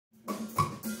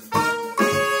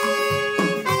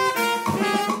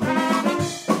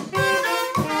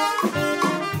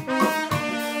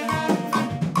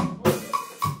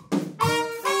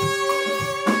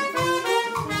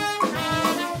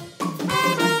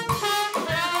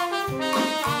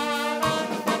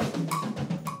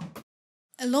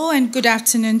Hello and good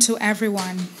afternoon to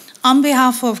everyone. On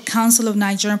behalf of Council of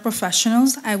Nigerian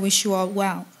Professionals, I wish you all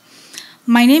well.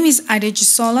 My name is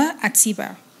Adejisola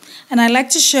Atiba, and I'd like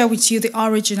to share with you the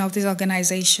origin of this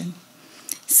organization.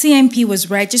 CNP was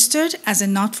registered as a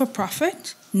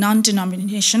not-for-profit,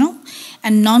 non-denominational,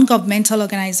 and non-governmental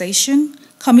organization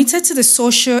committed to the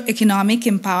socio-economic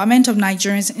empowerment of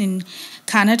Nigerians in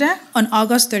Canada on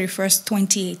August 31st,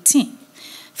 2018.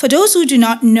 For those who do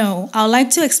not know, I would like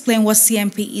to explain what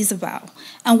CNP is about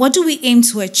and what do we aim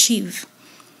to achieve.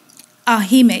 Our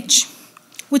image.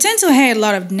 We tend to hear a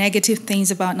lot of negative things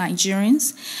about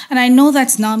Nigerians, and I know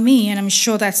that's not me, and I'm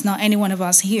sure that's not any one of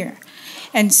us here.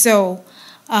 And so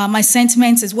my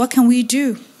sentiment is, what can we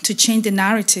do to change the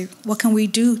narrative? What can we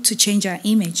do to change our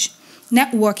image?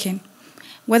 Networking.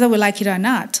 Whether we like it or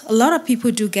not, a lot of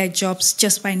people do get jobs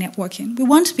just by networking. We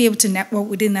want to be able to network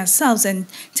within ourselves and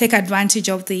take advantage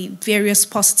of the various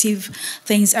positive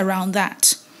things around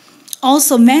that.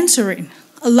 Also, mentoring.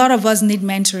 A lot of us need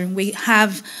mentoring. We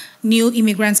have new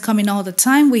immigrants coming all the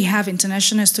time. We have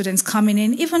international students coming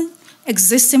in. Even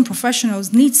existing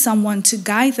professionals need someone to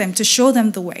guide them, to show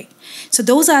them the way. So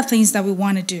those are things that we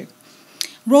want to do.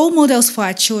 Role models for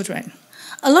our children.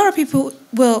 A lot of people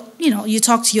will, you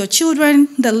talk to your children,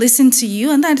 they listen to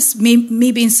you, and that's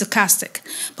me being sarcastic.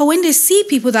 But when they see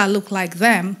people that look like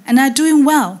them and are doing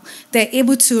well, they're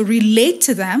able to relate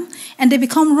to them and they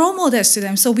become role models to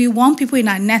them. So we want people in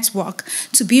our network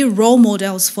to be role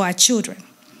models for our children.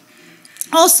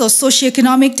 Also,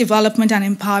 socioeconomic development and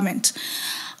empowerment.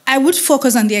 I would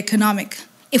focus on the economic.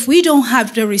 If we don't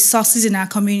have the resources in our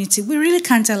community, we really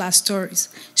can't tell our stories.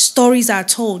 Stories are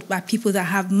told by people that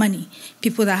have money,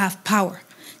 people that have power.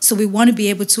 So we want to be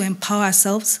able to empower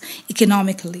ourselves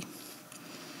economically.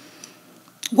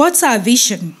 What's our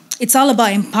vision? It's all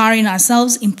about empowering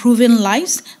ourselves, improving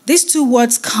lives. These two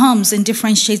words comes in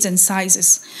different shades and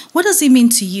sizes. What does it mean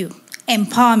to you?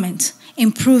 Empowerment.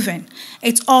 Improving.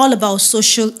 It's all about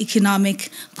social, economic,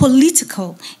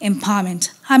 political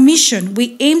empowerment. Our mission,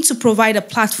 we aim to provide a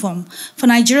platform for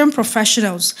Nigerian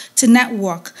professionals to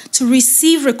network, to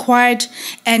receive required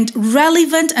and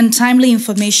relevant and timely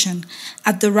information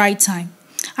at the right time.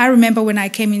 I remember when I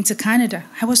came into Canada,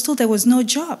 I was told there was no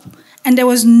job and there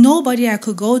was nobody I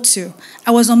could go to.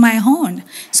 I was on my own.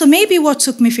 So maybe what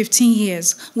took me 15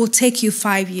 years will take you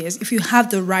 5 years if you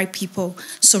have the right people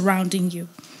surrounding you.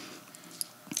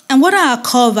 And what are our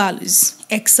core values?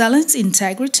 Excellence,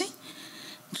 integrity,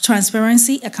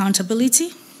 transparency, accountability,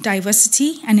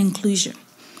 diversity, and inclusion.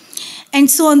 And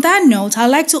so on that note, I'd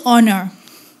like to honor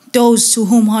those to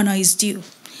whom honor is due.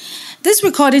 This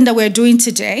recording that we're doing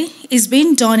today is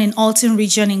being done in Alton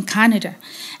region in Canada.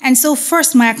 And so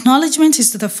first, my acknowledgement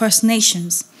is to the First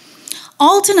Nations.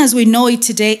 Alton, as we know it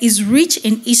today, is rich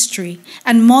in history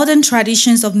and modern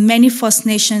traditions of many First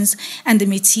Nations and the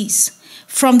Métis.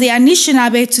 From the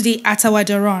Anishinaabe to the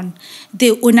Atawadaron,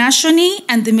 the Unashoni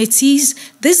and the Métis,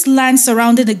 this land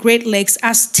surrounding the Great Lakes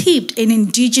are steeped in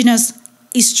indigenous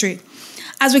history.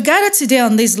 As we gather today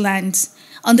on these lands,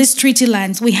 on these treaty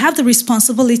lands, we have the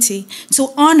responsibility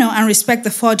to honor and respect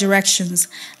the four directions: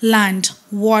 land,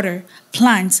 water,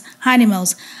 plants,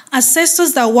 animals,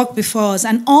 ancestors that walked before us,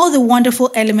 and all the wonderful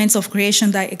elements of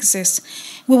creation that exist.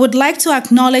 We would like to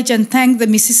acknowledge and thank the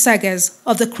Mississaugas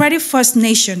of the Credit First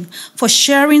Nation for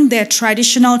sharing their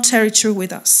traditional territory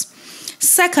with us.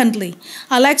 Secondly,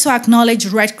 I'd like to acknowledge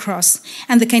Red Cross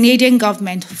and the Canadian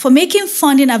government for making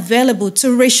funding available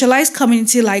to racialized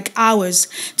community like ours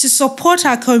to support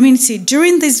our community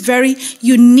during this very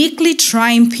uniquely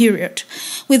trying period.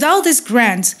 Without this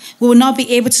grant, we will not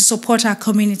be able to support our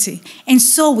community, and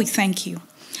so we thank you.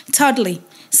 Thirdly,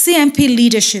 CNP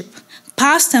leadership,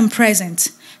 past and present,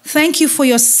 thank you for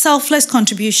your selfless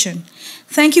contribution.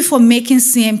 Thank you for making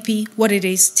CNP what it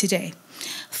is today.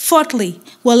 Fourthly,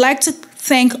 we'd like to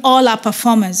thank all our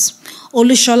performers.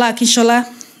 Olushola Akinshola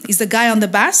is the guy on the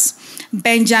bass.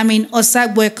 Benjamin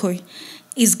Osagbwekoi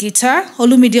is guitar.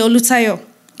 Olumide Olutayo,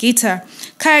 guitar.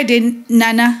 Kayode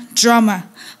Nana, drummer.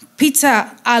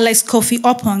 Peter Alex Kofi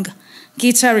Opong,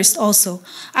 guitarist also.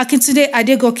 Akintunde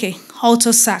Adegoke,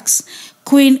 alto sax.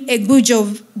 Queen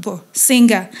Egbujobo,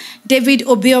 singer. David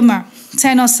Obioma,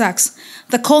 tenor sax.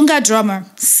 The Conga drummer.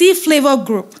 C-Flavor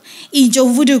Group.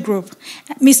 Ijo Voodoo Group,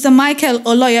 Mr. Michael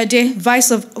Oloyade, Voice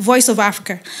of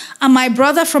Africa, and my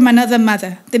brother from another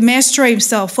mother, the maestro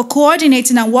himself, for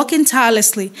coordinating and working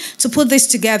tirelessly to put this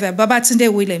together.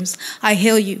 Babatunde Williams, I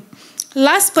hail you.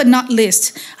 Last but not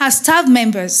least, our staff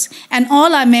members and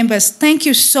all our members, thank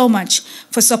you so much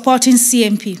for supporting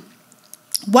CNP.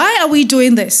 Why are we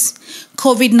doing this?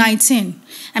 COVID-19.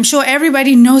 I'm sure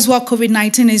everybody knows what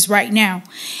COVID-19 is right now.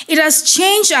 It has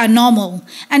changed our normal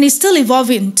and is still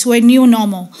evolving to a new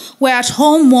normal. We're at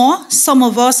home more. Some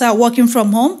of us are working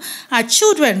from home. Our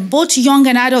children, both young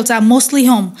and adults, are mostly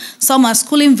home. Some are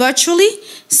schooling virtually,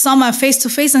 some are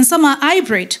face-to-face, and some are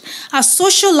hybrid. Our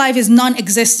social life is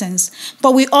non-existent,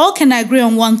 but we all can agree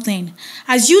on one thing.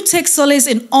 As you take solace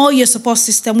in all your support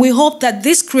system, we hope that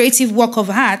this creative work of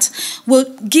art will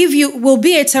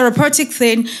be a therapeutic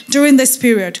thing during this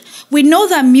period. We know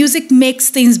that music makes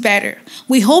things better.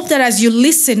 We hope that as you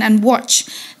listen and watch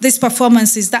these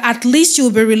performances, that at least you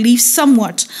will be relieved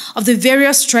somewhat of the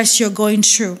various stress you're going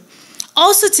through.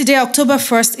 Also today, October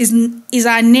 1st, is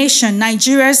our nation,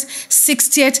 Nigeria's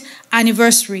 60th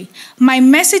anniversary. My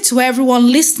message to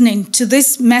everyone listening to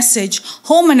this message,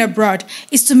 home and abroad,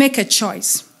 is to make a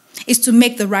choice, is to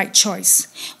make the right choice.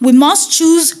 We must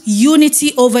choose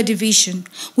unity over division.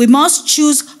 We must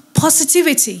choose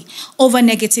positivity over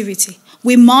negativity.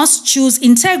 We must choose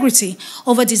integrity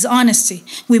over dishonesty.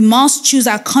 We must choose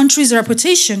our country's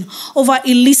reputation over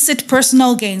illicit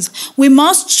personal gains. We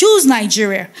must choose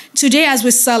Nigeria. Today, as we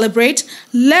celebrate,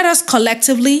 let us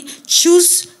collectively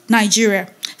choose Nigeria.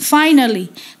 Finally,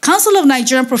 Council of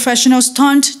Nigerian Professionals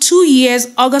turned 2 years,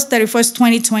 August 31st,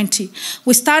 2020.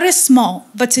 We started small,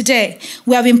 but today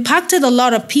we have impacted a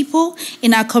lot of people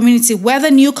in our community,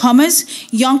 whether newcomers,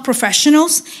 young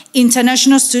professionals,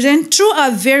 international students, through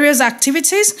our various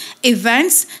activities,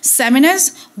 events,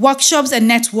 seminars, workshops,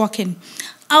 and networking.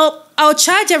 I'll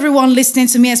charge everyone listening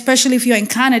to me, especially if you're in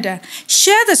Canada,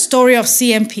 share the story of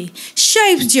CNP.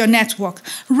 Share it with your network.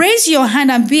 Raise your hand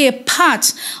and be a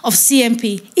part of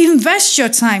CNP. Invest your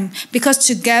time because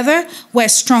together we're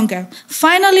stronger.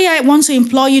 Finally, I want to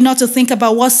implore you not to think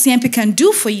about what CNP can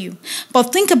do for you,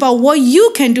 but think about what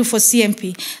you can do for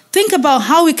CNP. Think about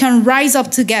how we can rise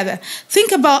up together.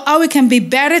 Think about how we can be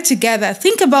better together.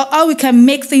 Think about how we can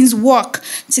make things work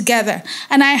together.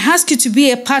 And I ask you to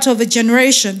be a part of a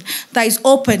generation that is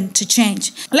open to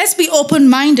change. Let's be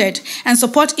open-minded and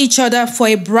support each other for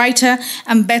a brighter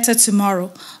and better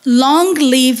tomorrow. Long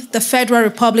live the Federal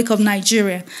Republic of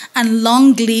Nigeria, and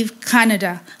long live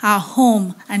Canada, our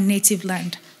home and native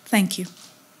land. Thank you.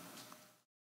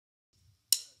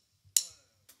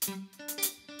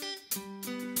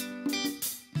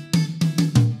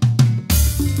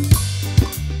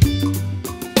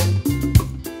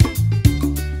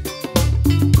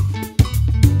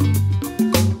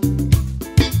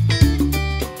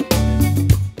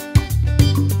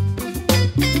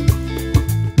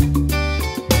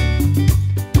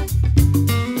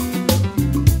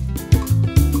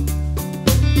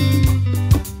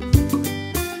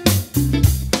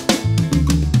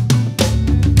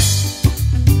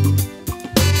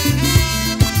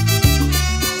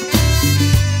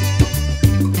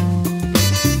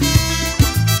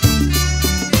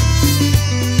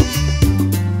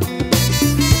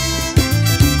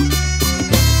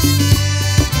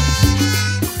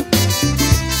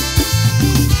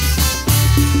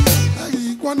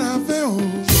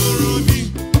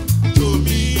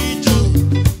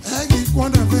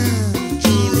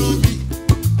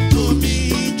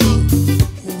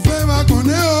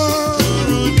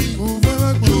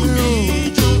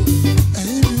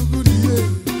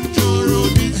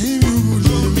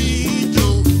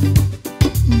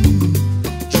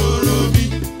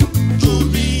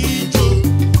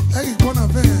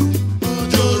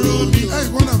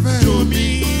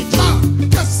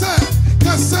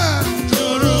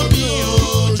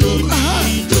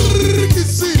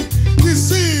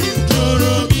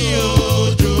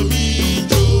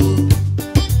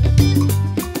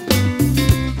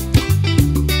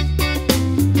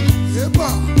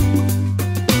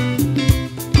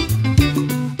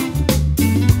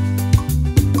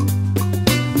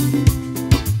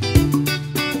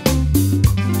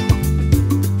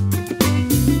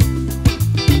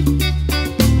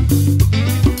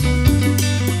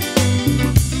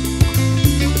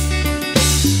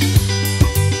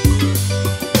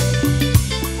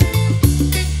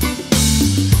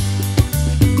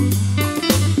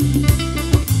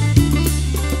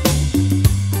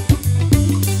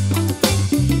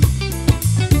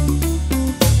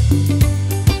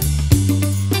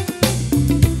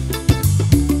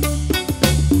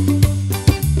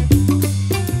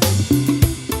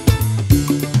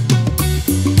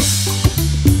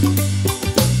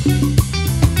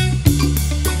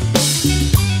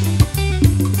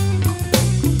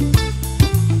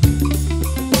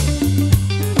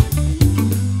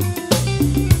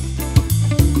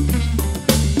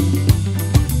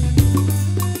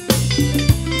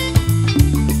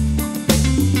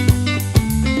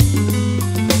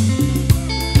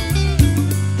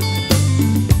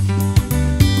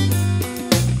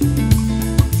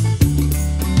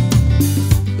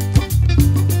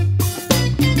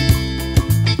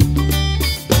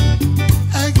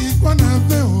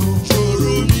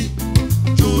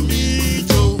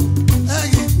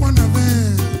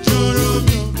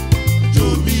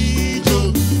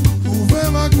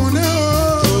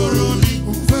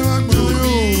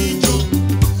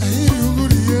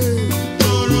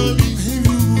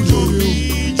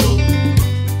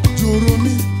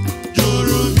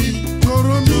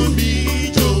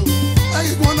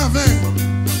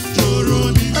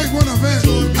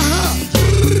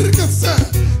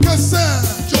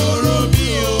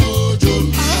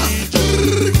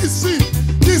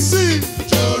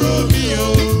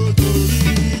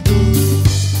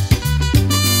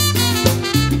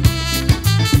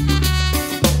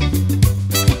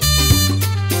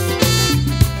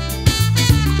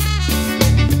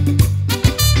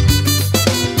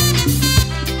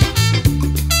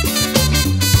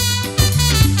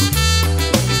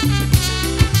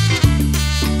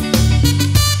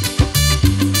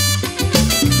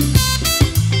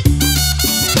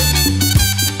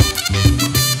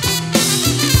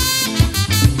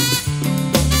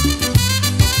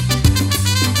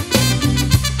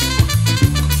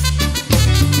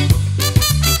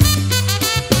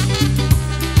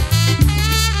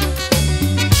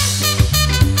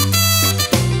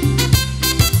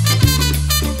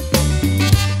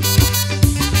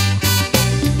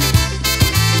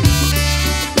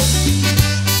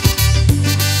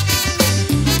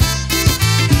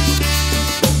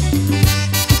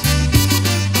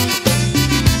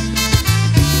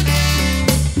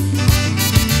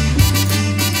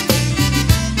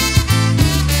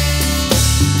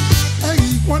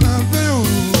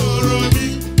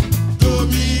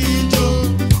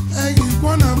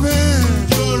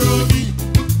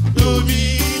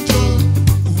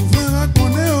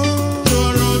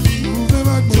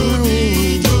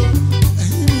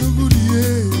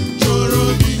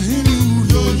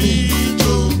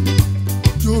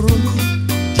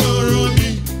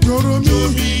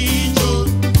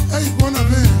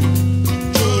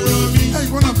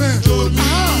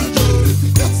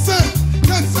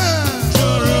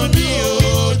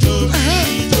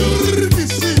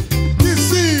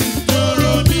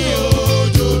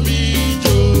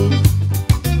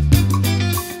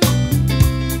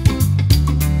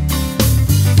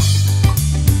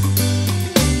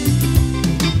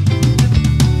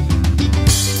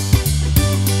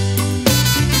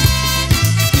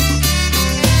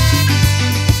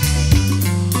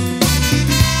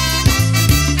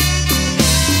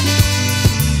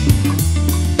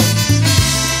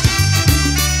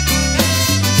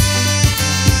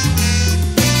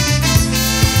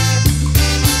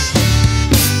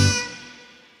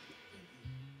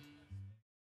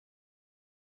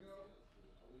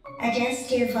 Adjust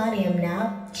your volume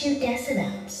now to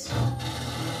decibels.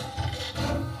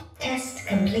 Test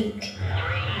complete.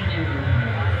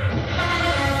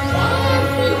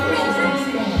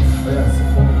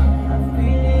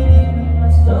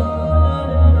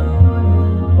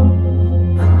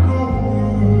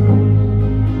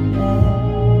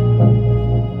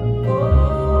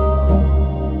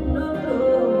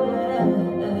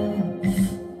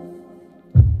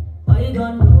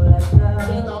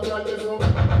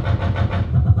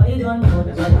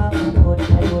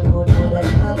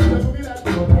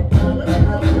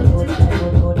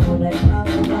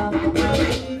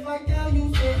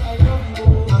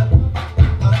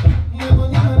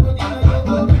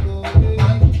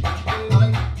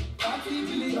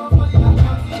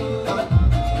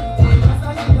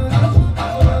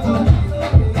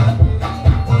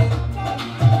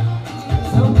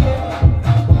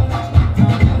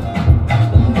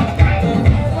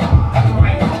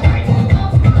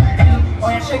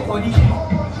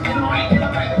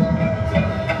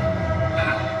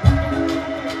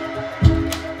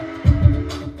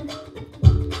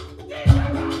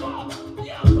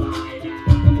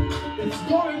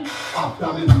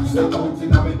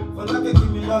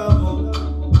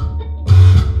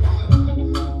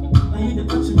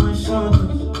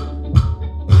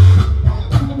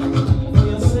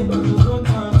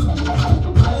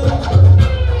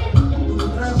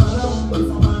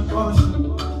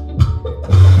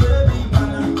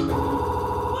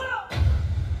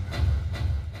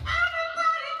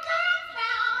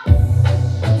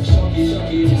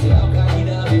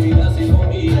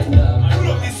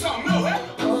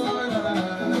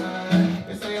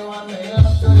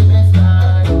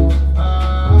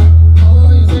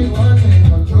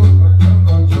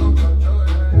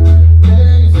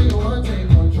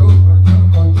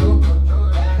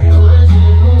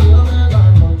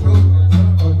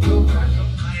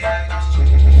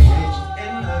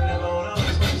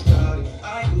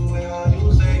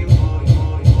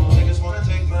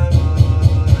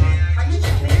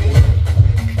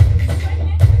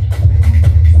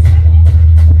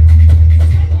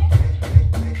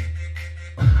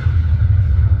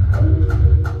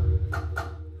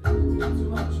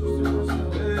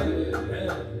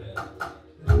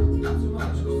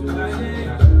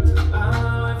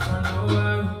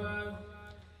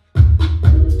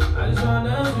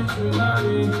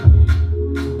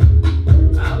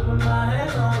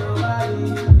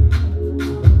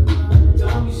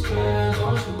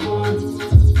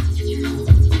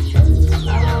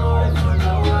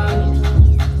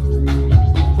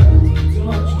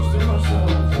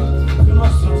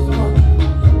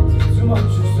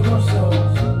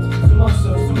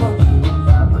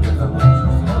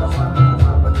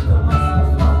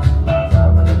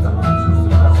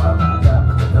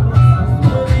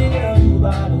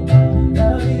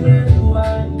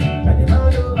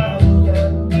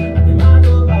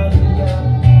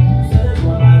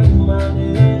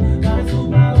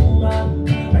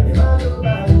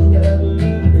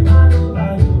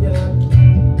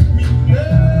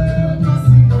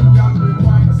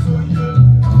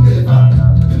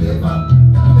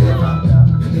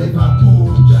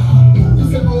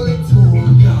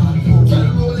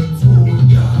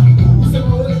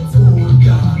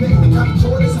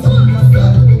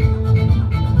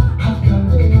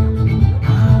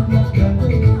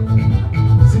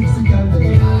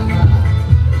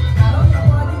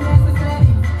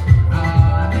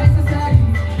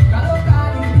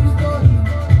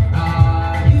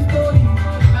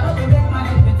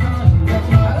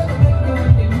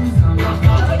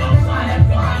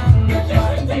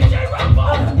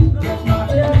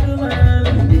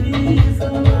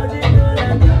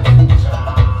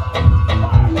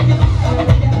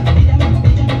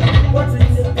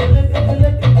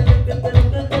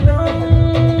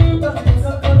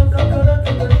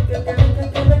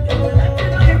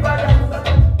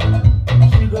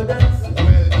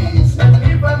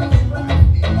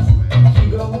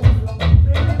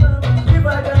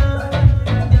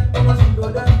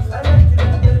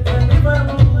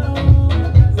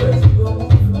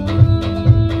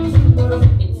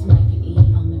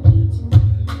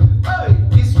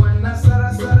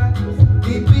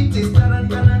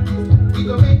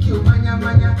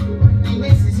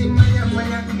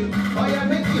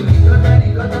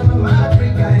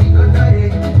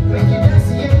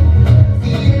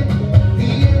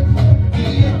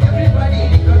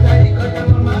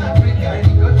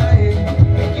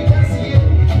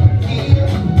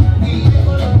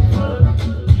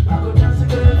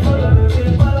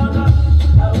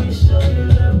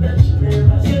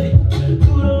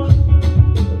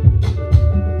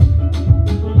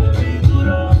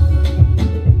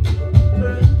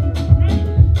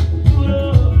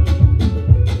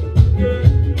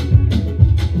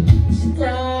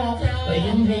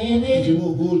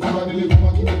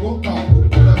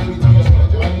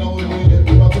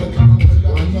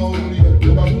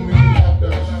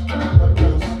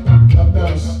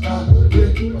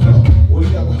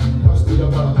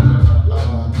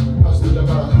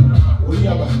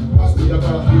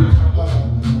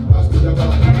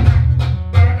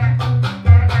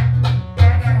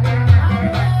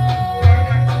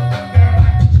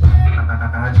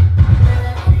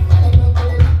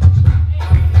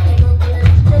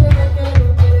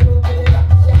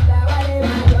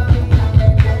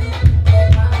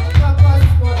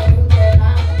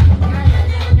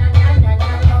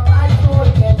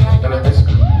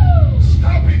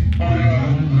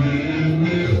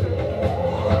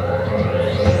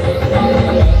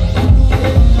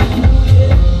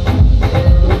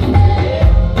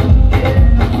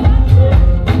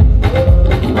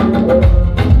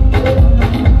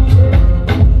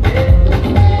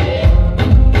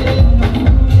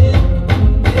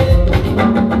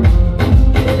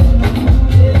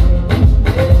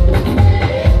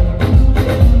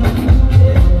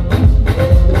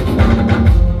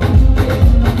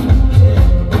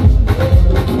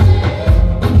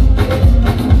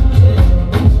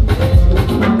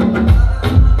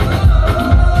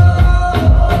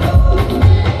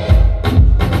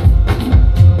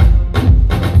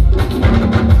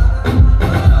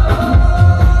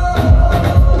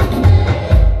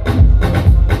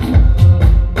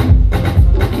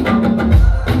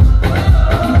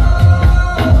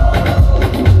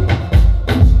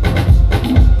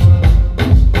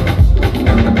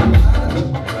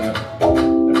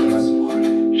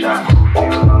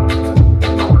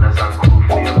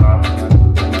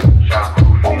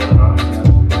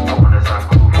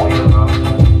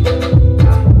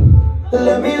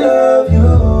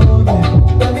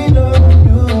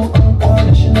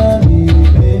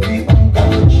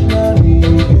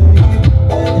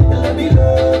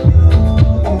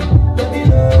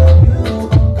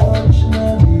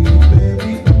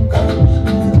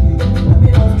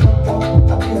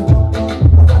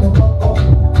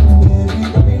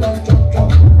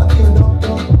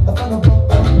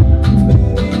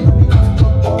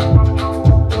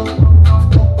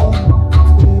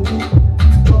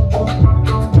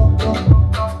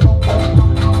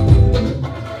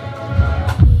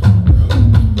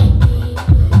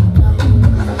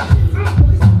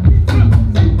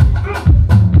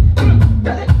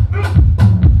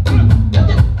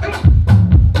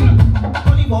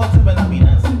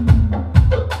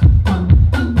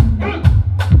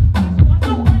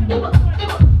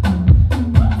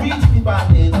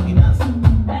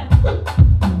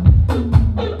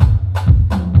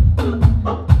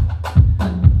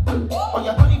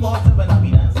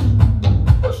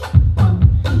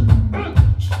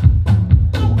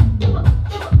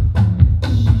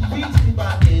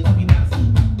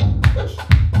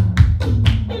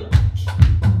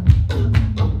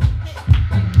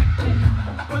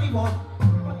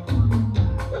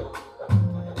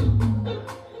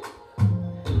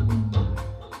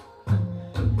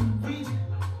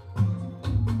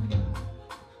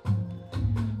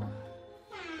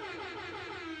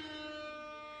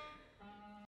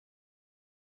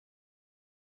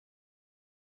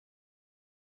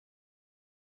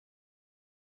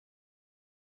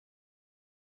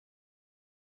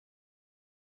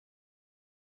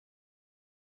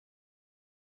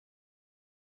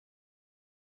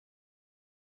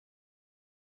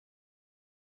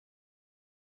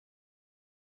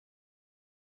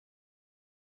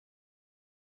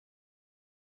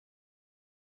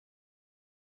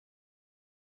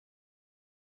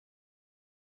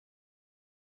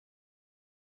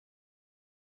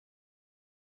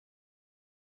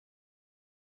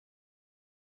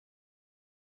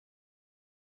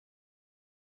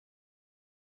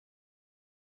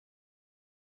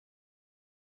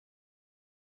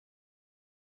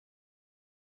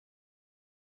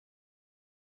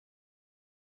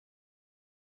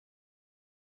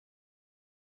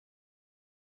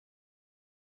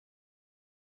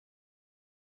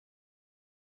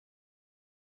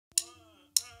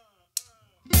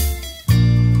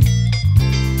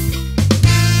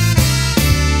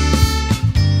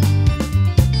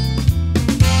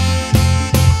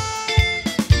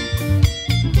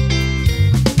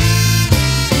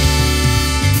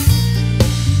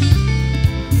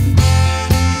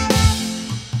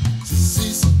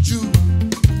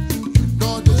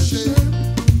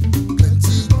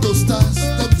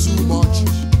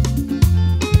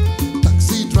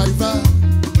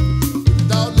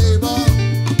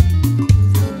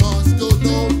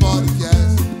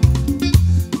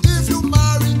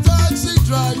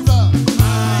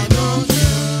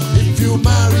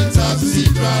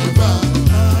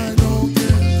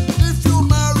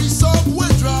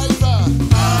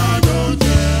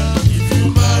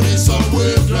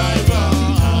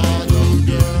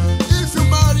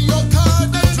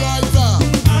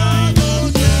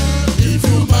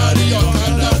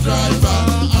 driver,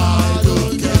 I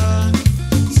don't care.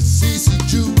 CC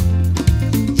Jew,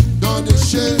 not a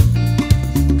shame.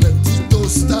 Plenty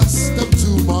toasters, them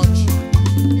too much.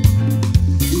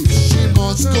 If she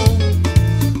must go,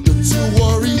 don't you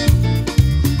worry.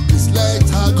 Just let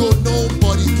her go,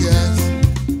 nobody cares.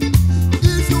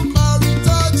 If you marry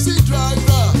taxi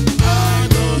driver, I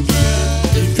don't care.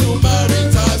 If you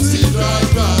marry taxi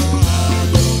driver, I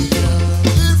don't care.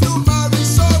 If you marry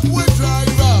subway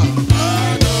driver,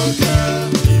 I don't care.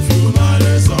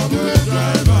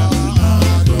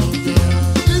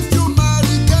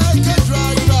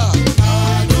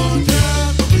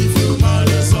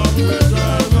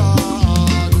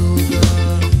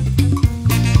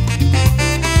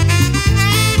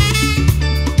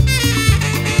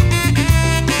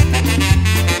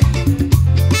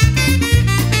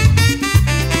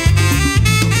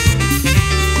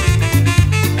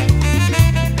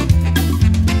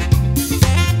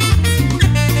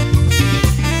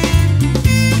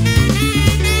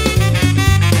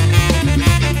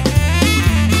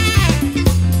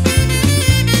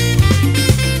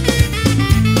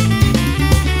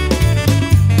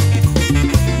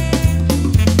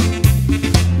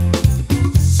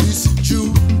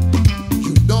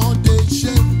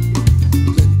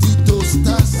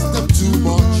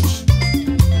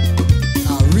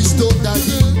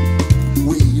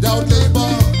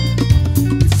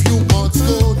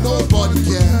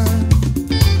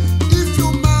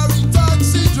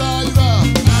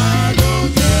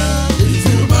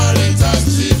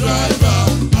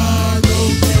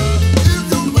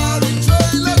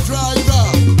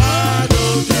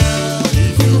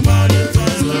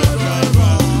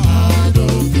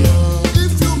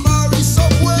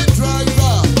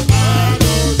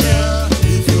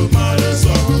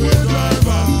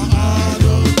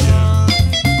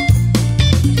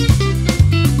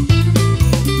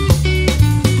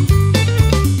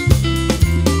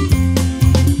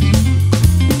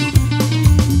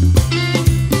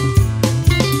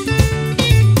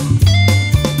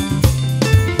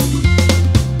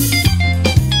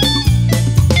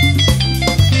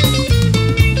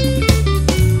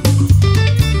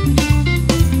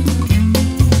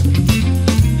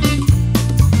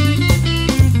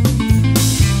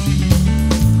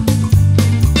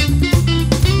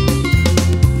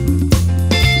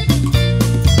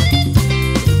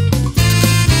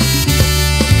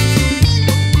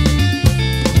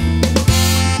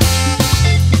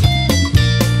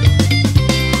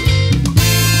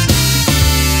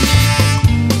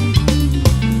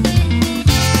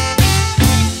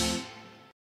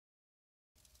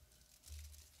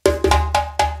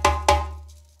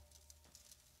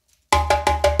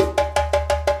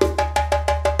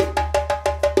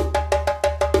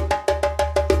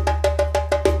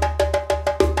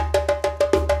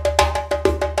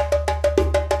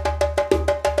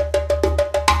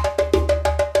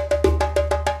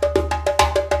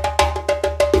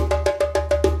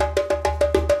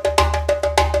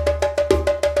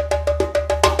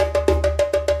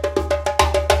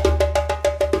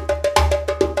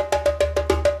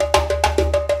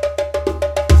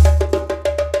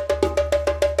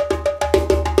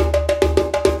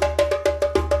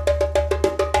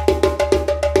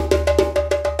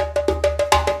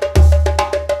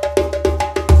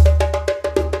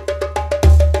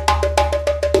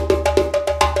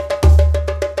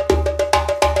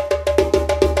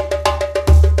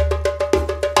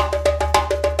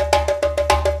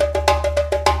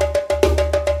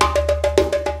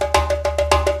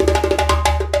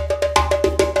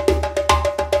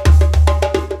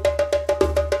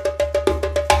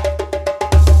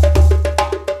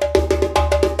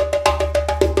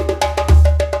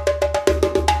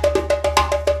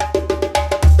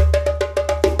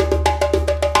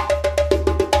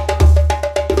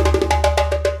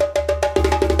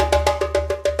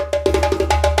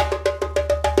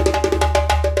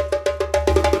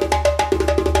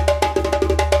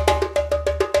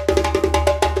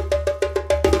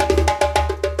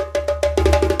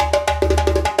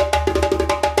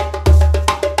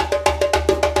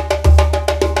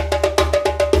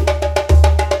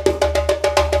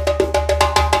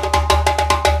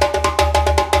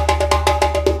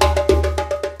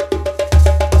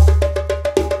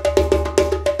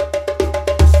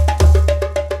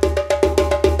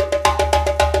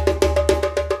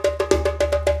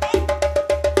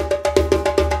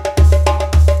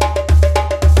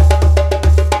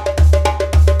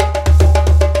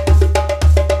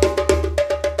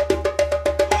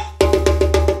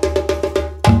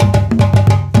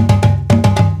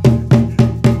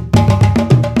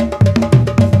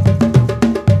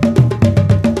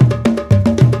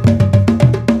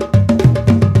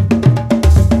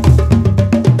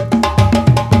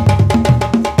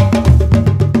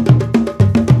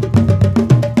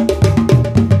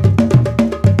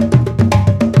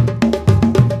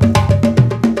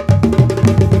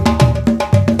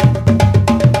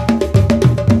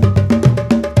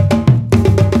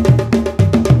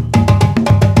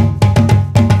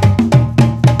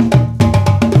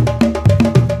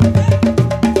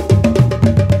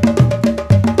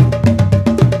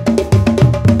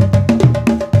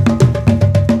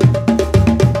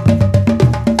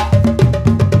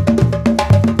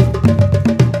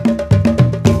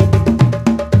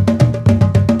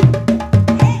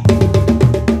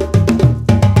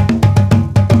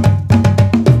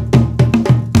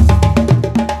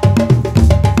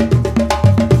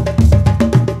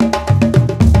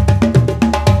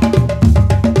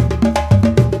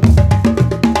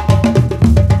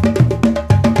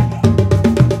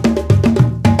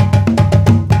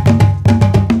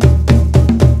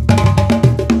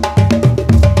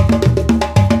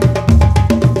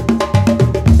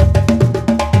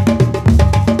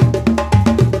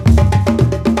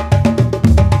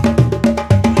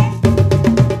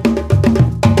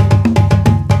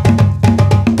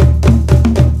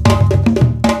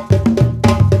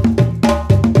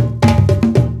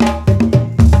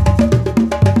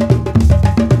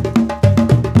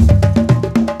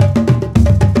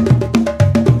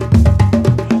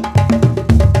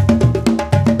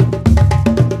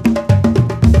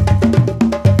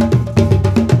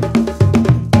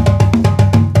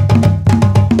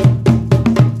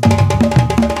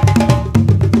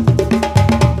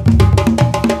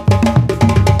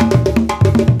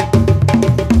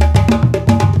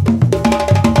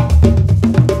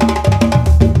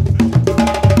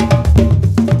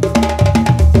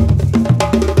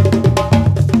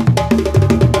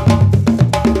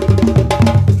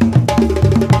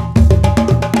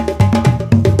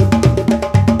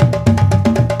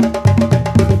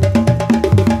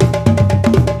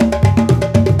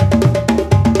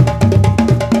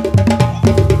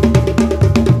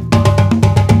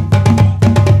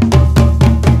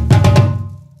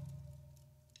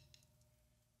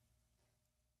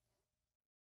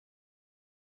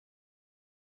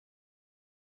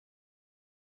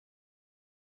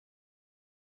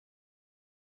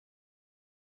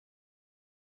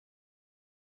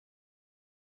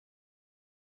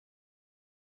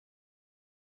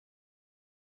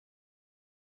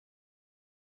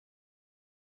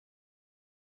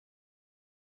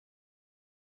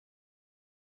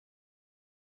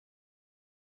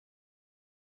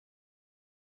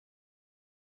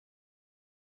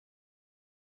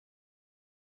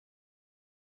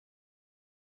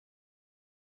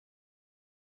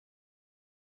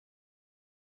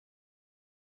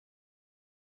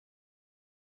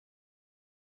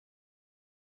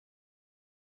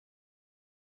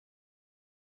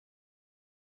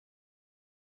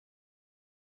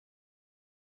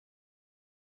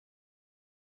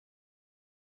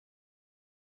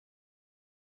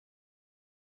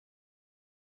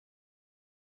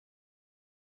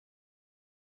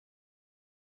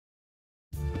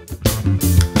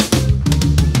 Bye.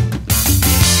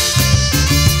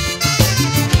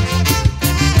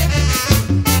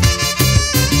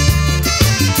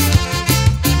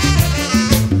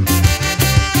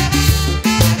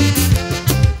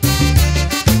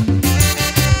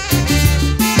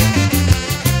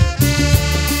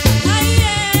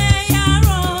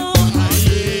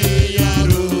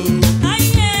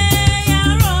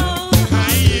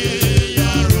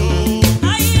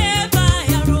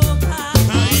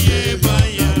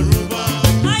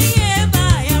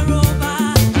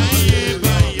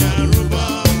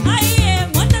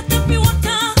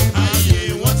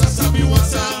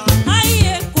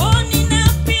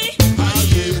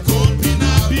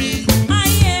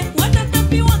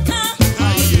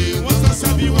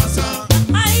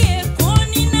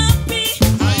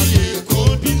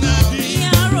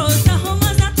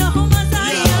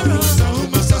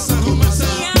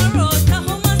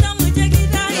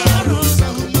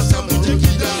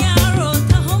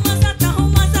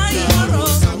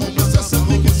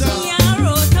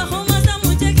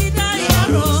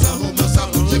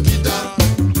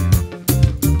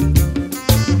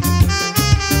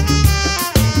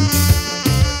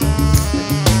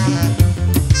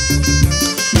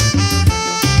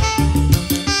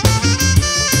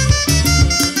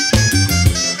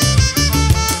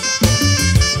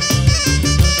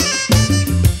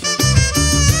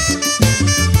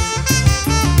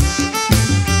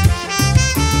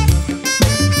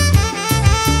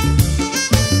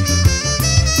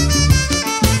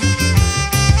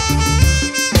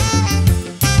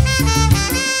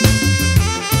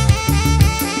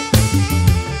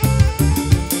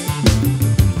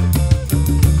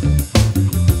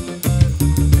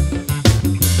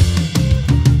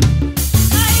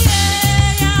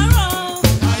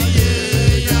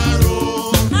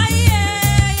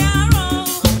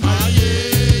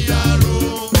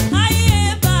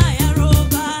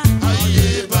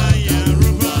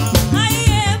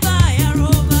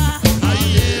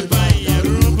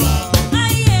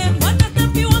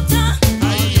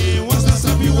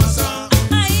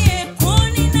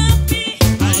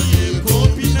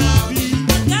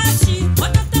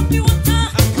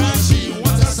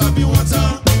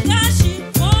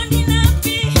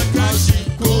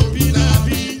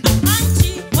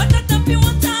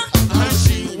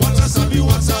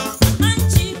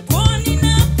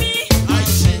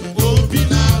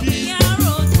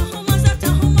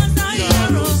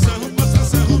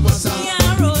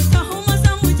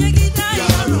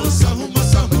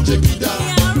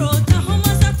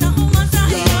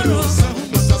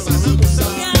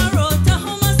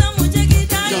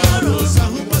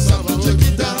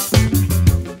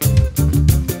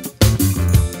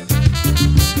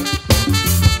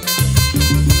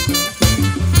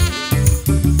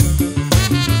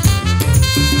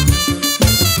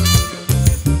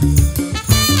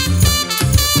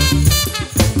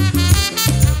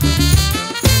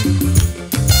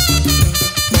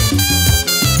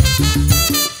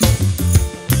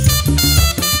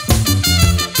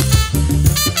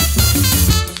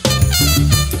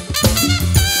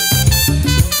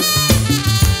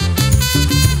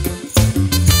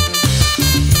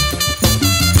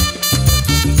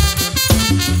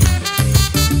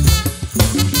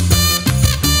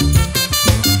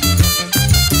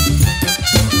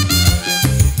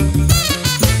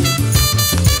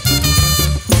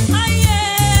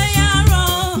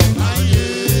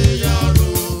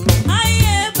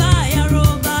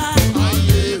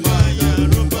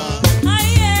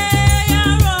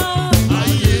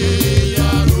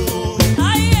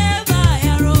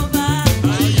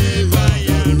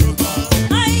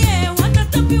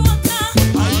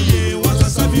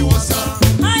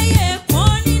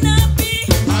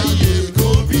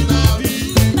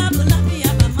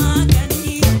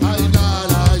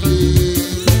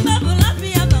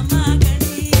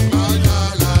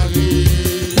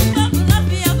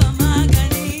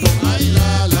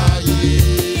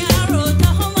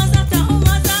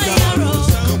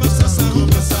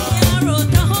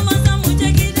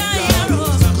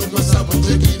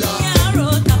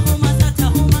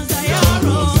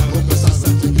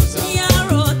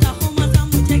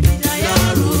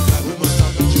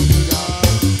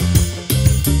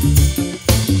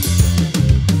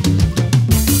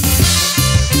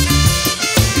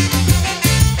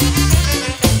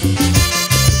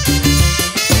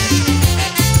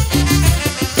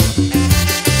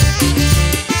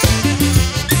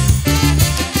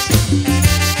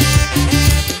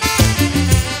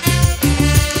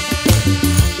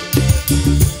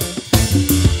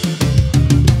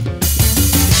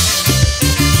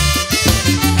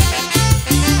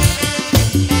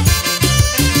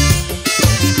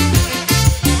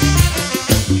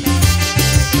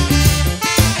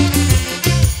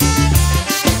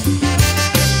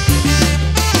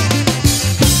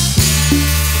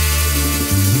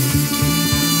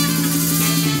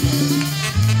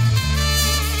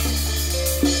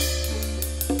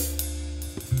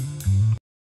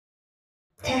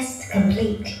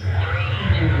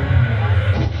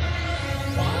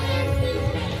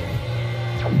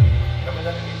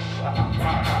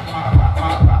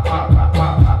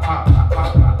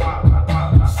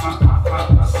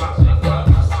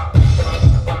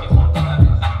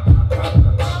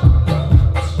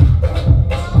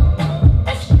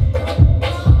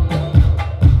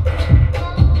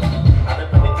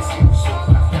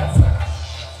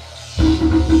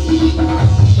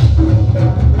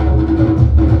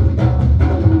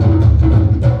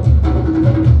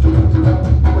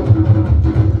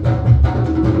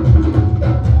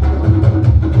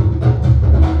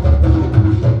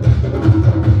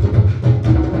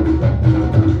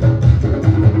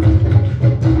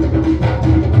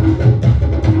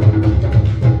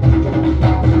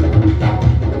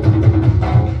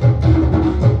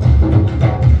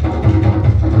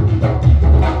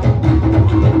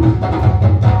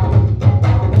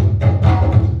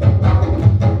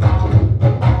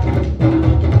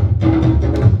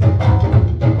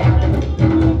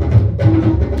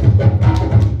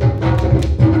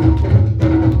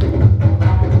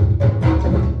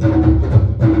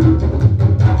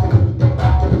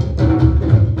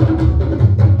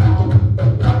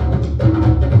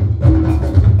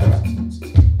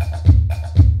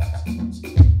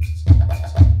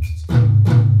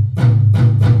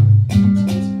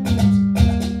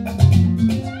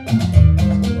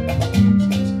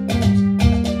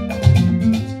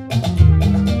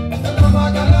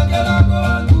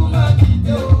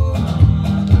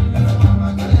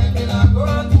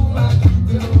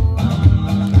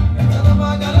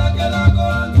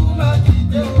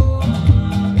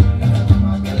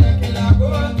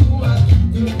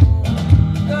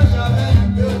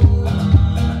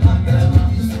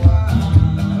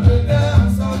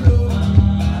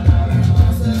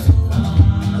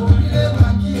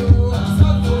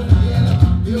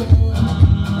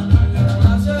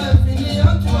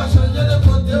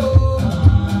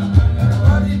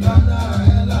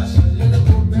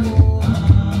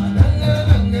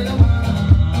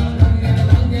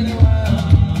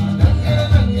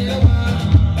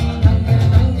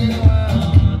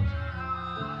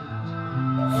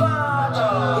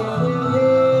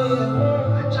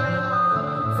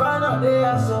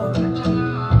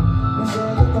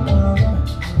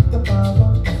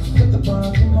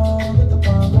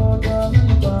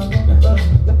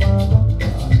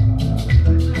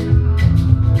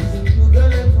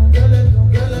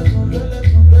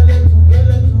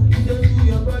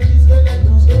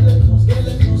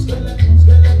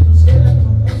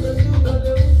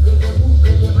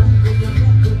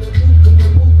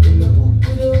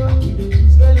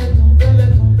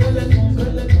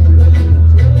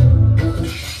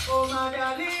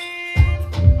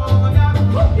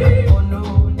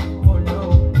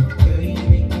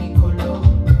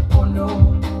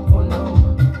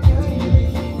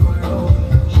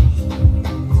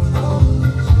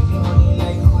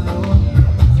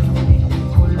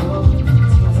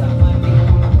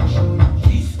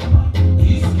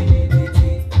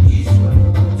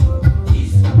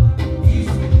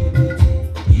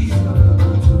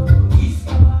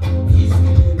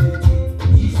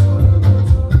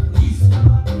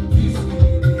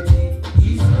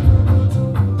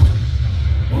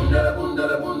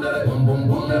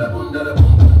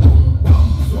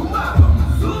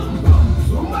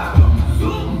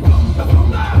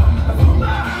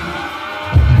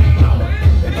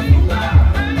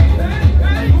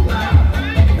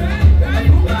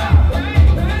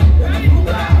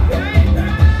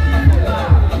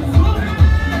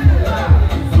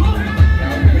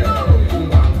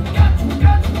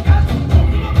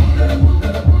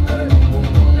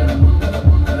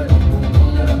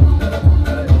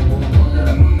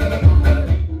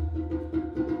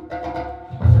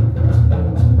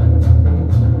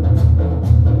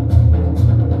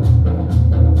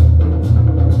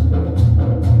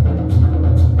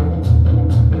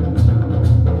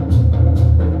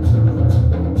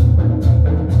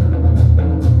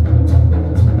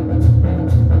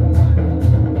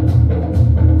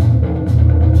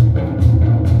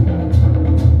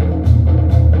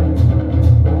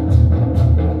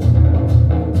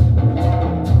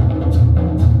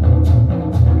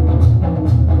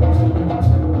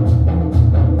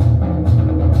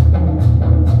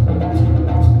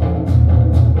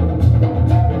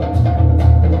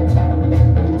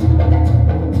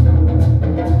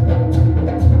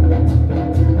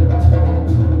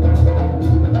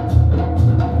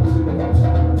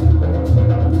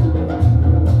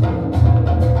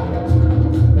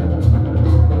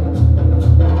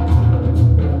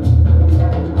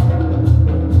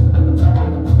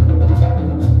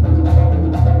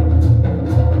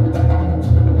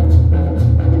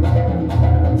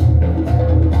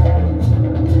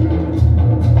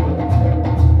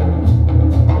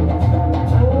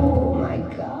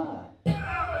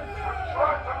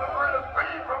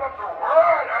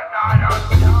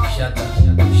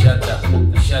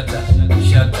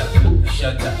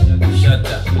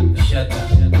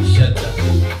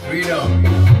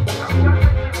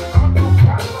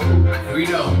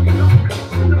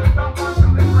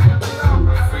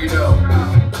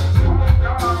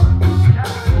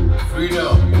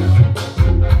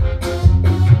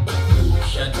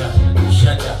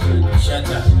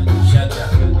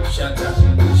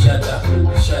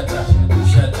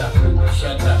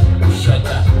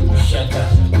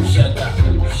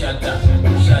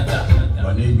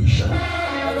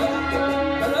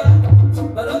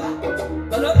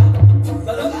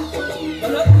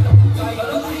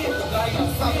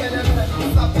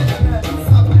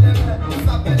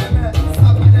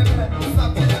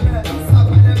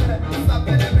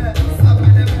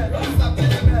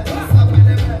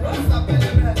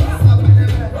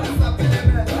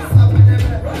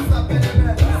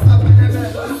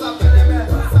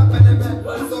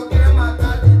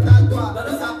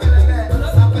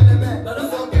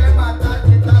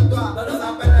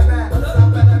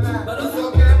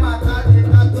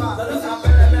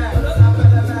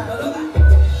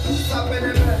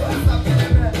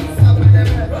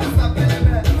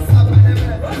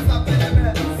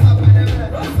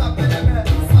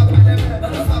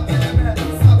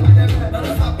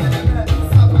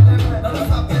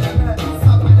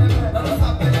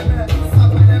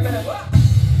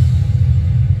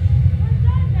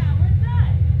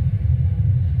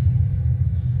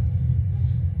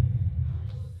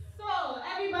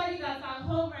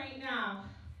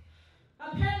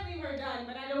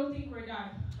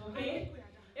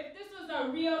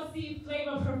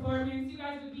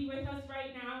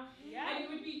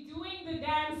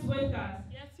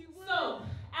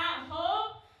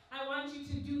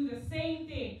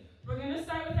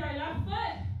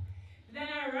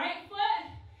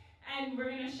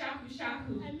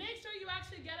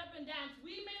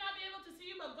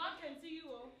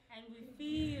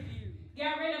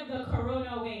 get rid of the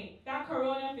corona wave. That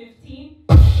corona 15.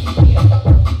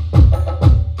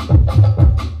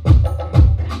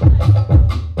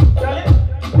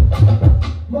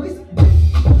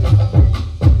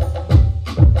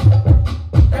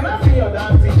 Can I see your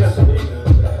dancing just a bit?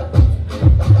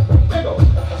 Let go.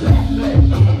 Left leg.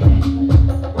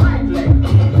 Right leg.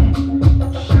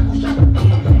 Shaku shaku.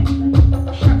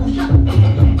 Shaku shaku.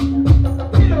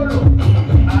 Pilolo.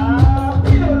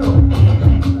 Pilolo.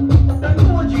 Now do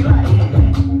what you like.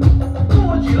 Do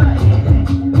what you like.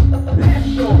 Left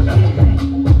shoulder.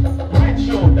 Right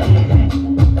shoulder.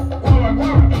 Quara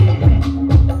quara.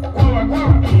 Quara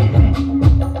quara.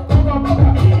 Boga boga.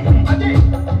 Adi.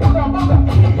 Boga boga.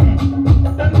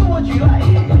 Now do what you like.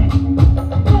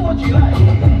 Do what you like.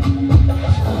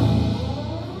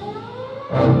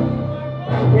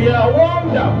 We are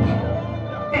warmed up.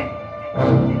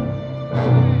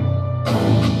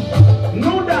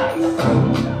 No dance.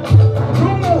 No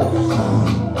moves.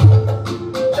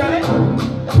 Challenge.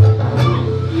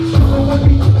 Choco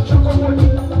body, choco body,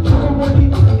 choco body,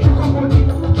 choco body,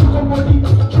 choco body,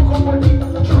 choco body,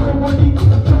 choco body, choco body,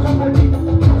 choco body,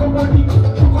 choco body,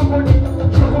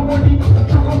 choco body,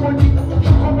 choco body,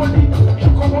 choco body,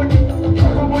 choco body,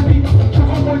 choco body,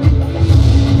 choco body.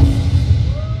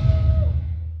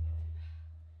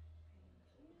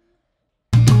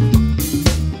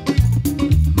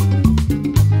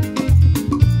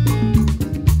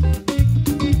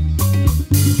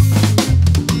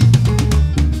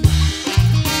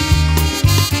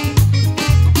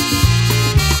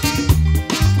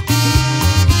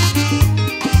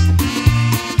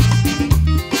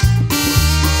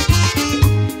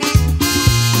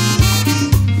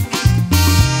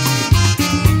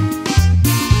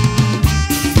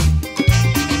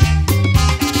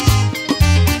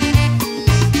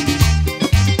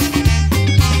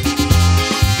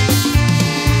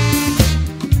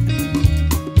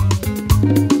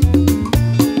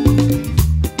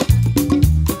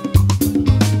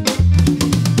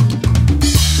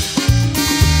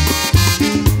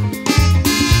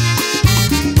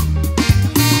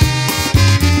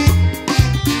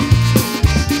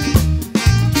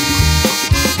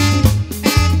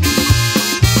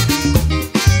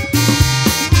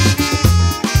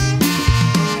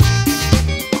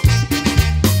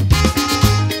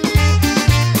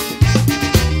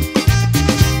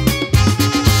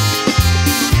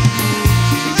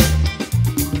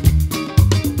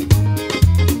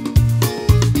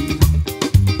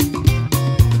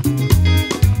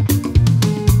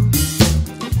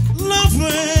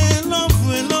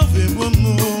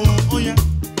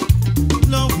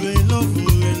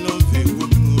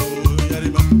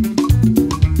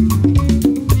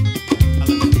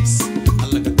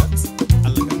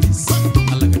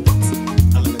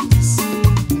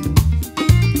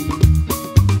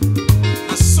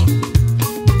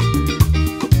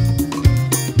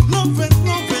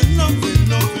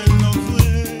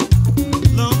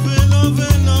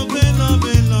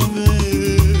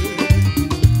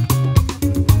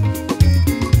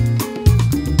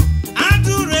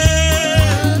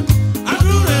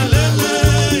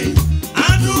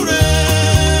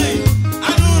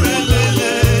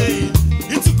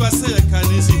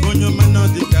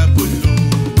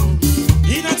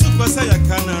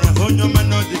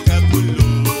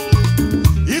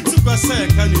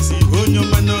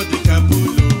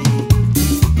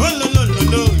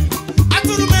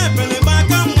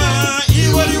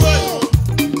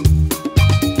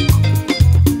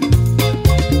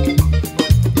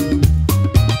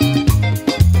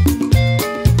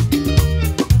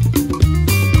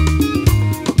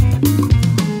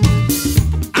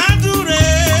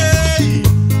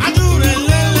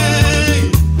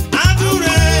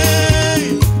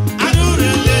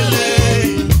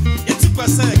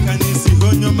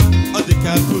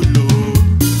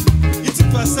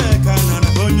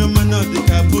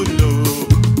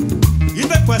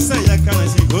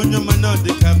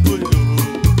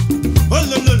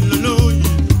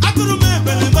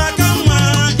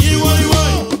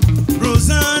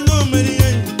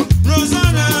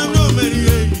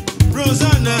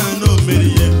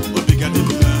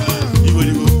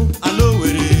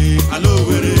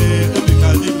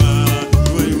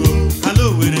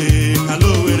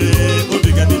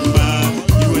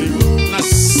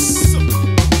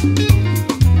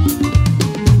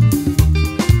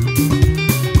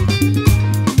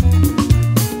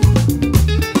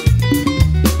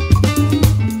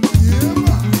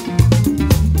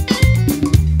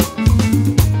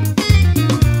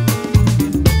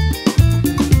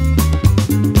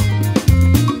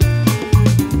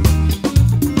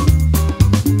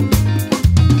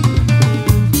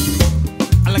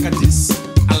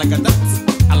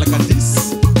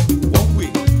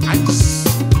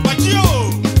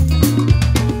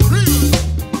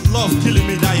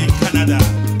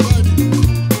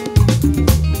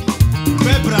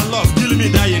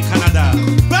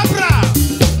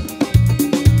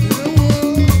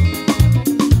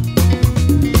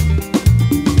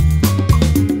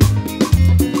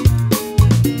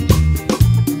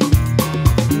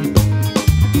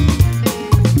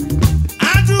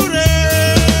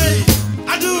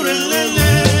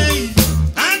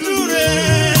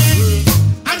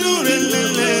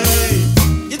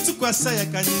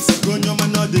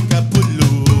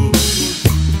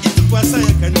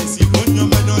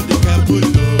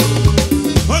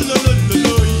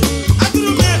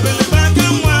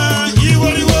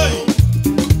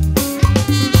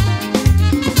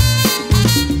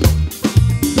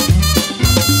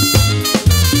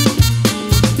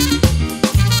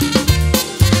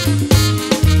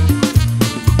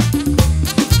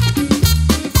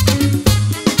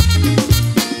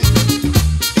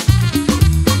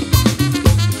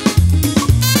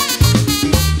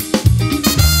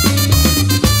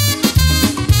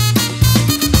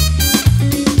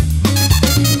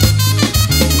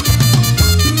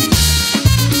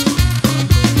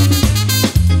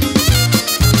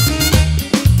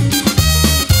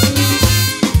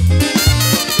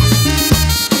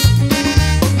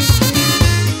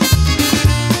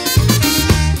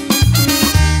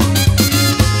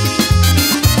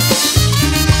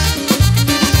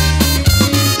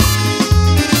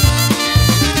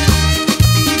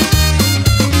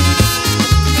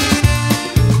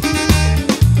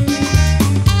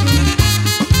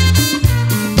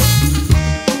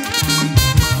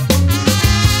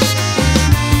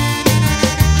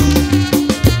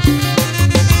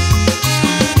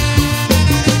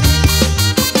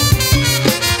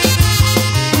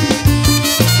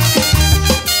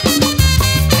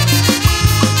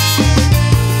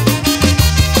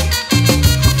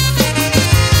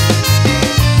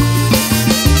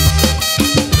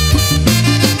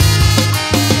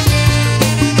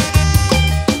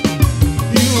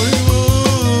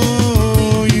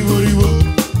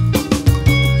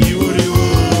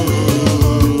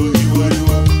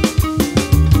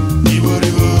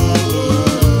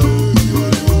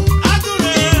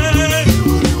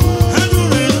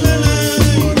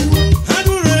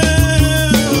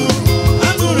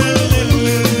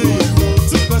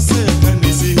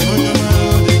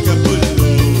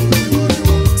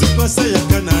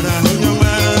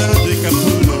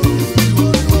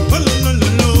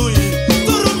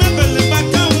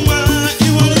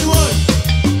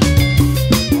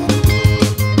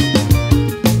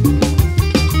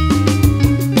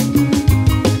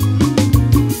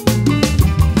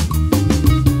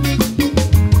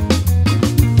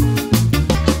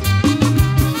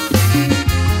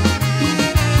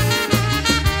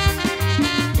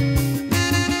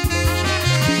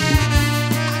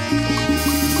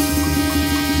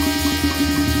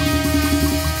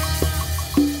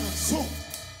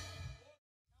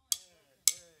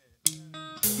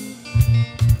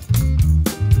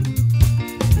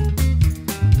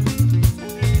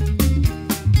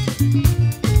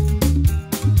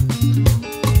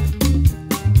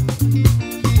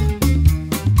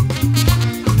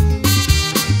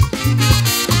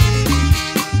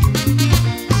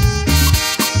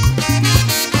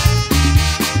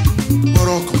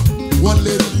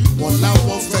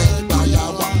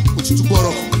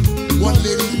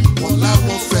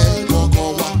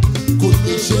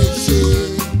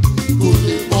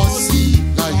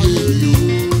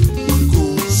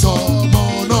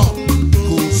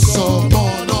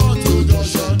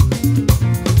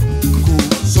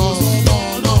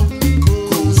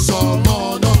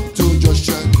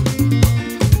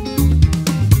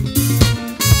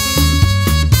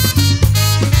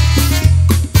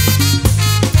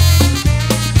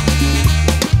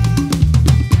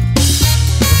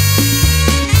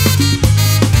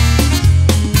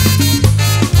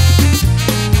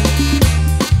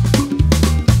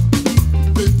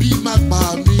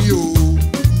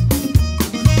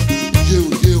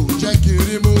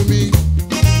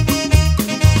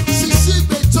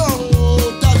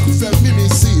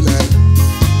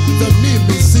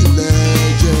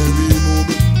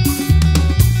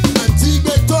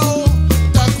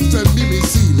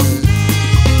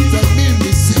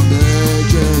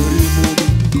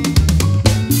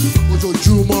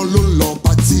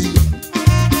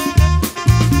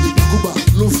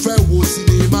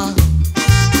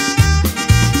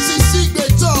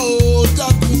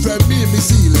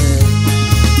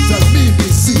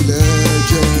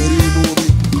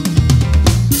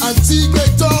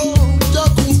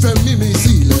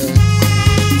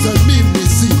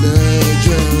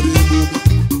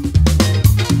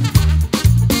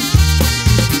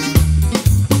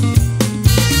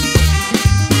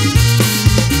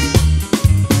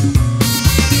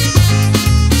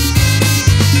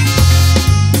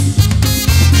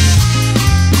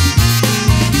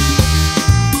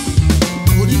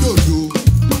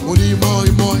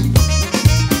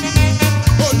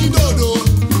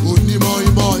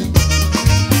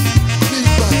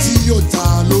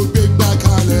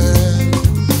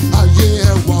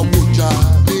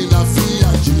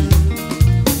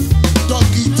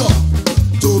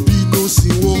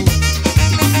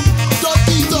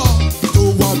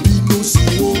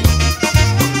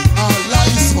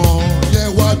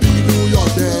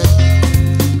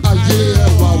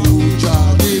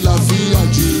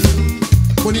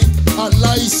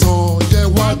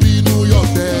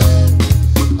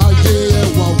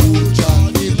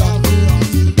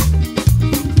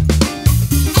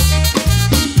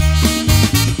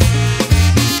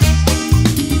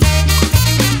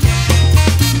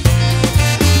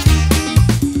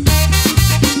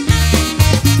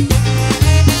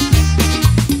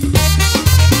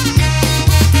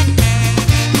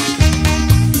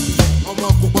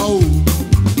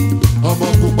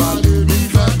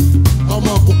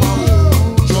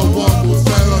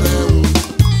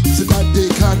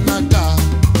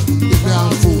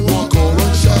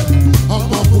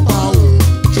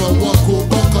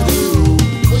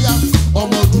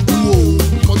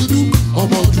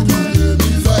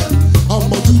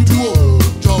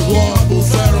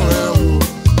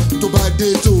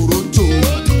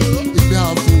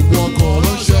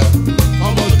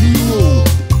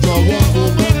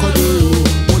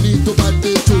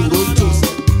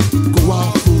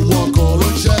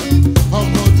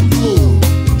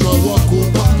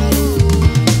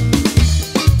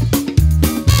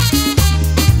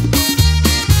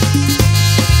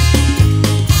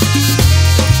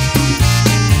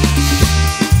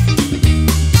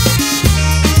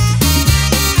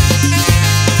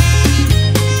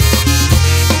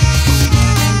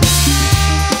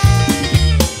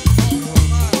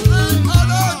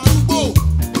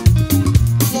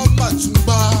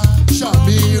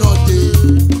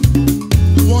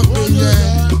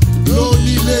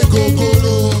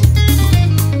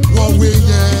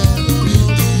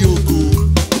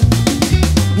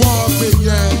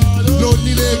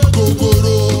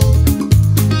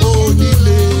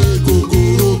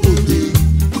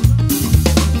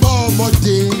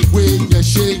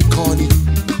 ṣe kàn ní.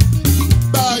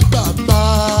 Bye bàbá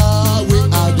wé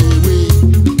àdèwé.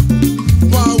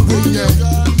 Wọ́n wé yẹn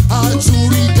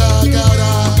àtúrí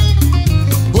gàgàrà.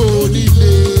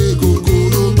 Onílé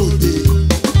gògòrò bòde.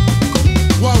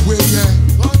 Wọ́n wé yẹn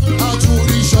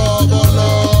àtúrí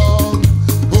ṣọ́bọ̀lọ́.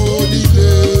 Onílé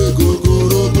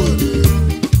gògòrò bòde.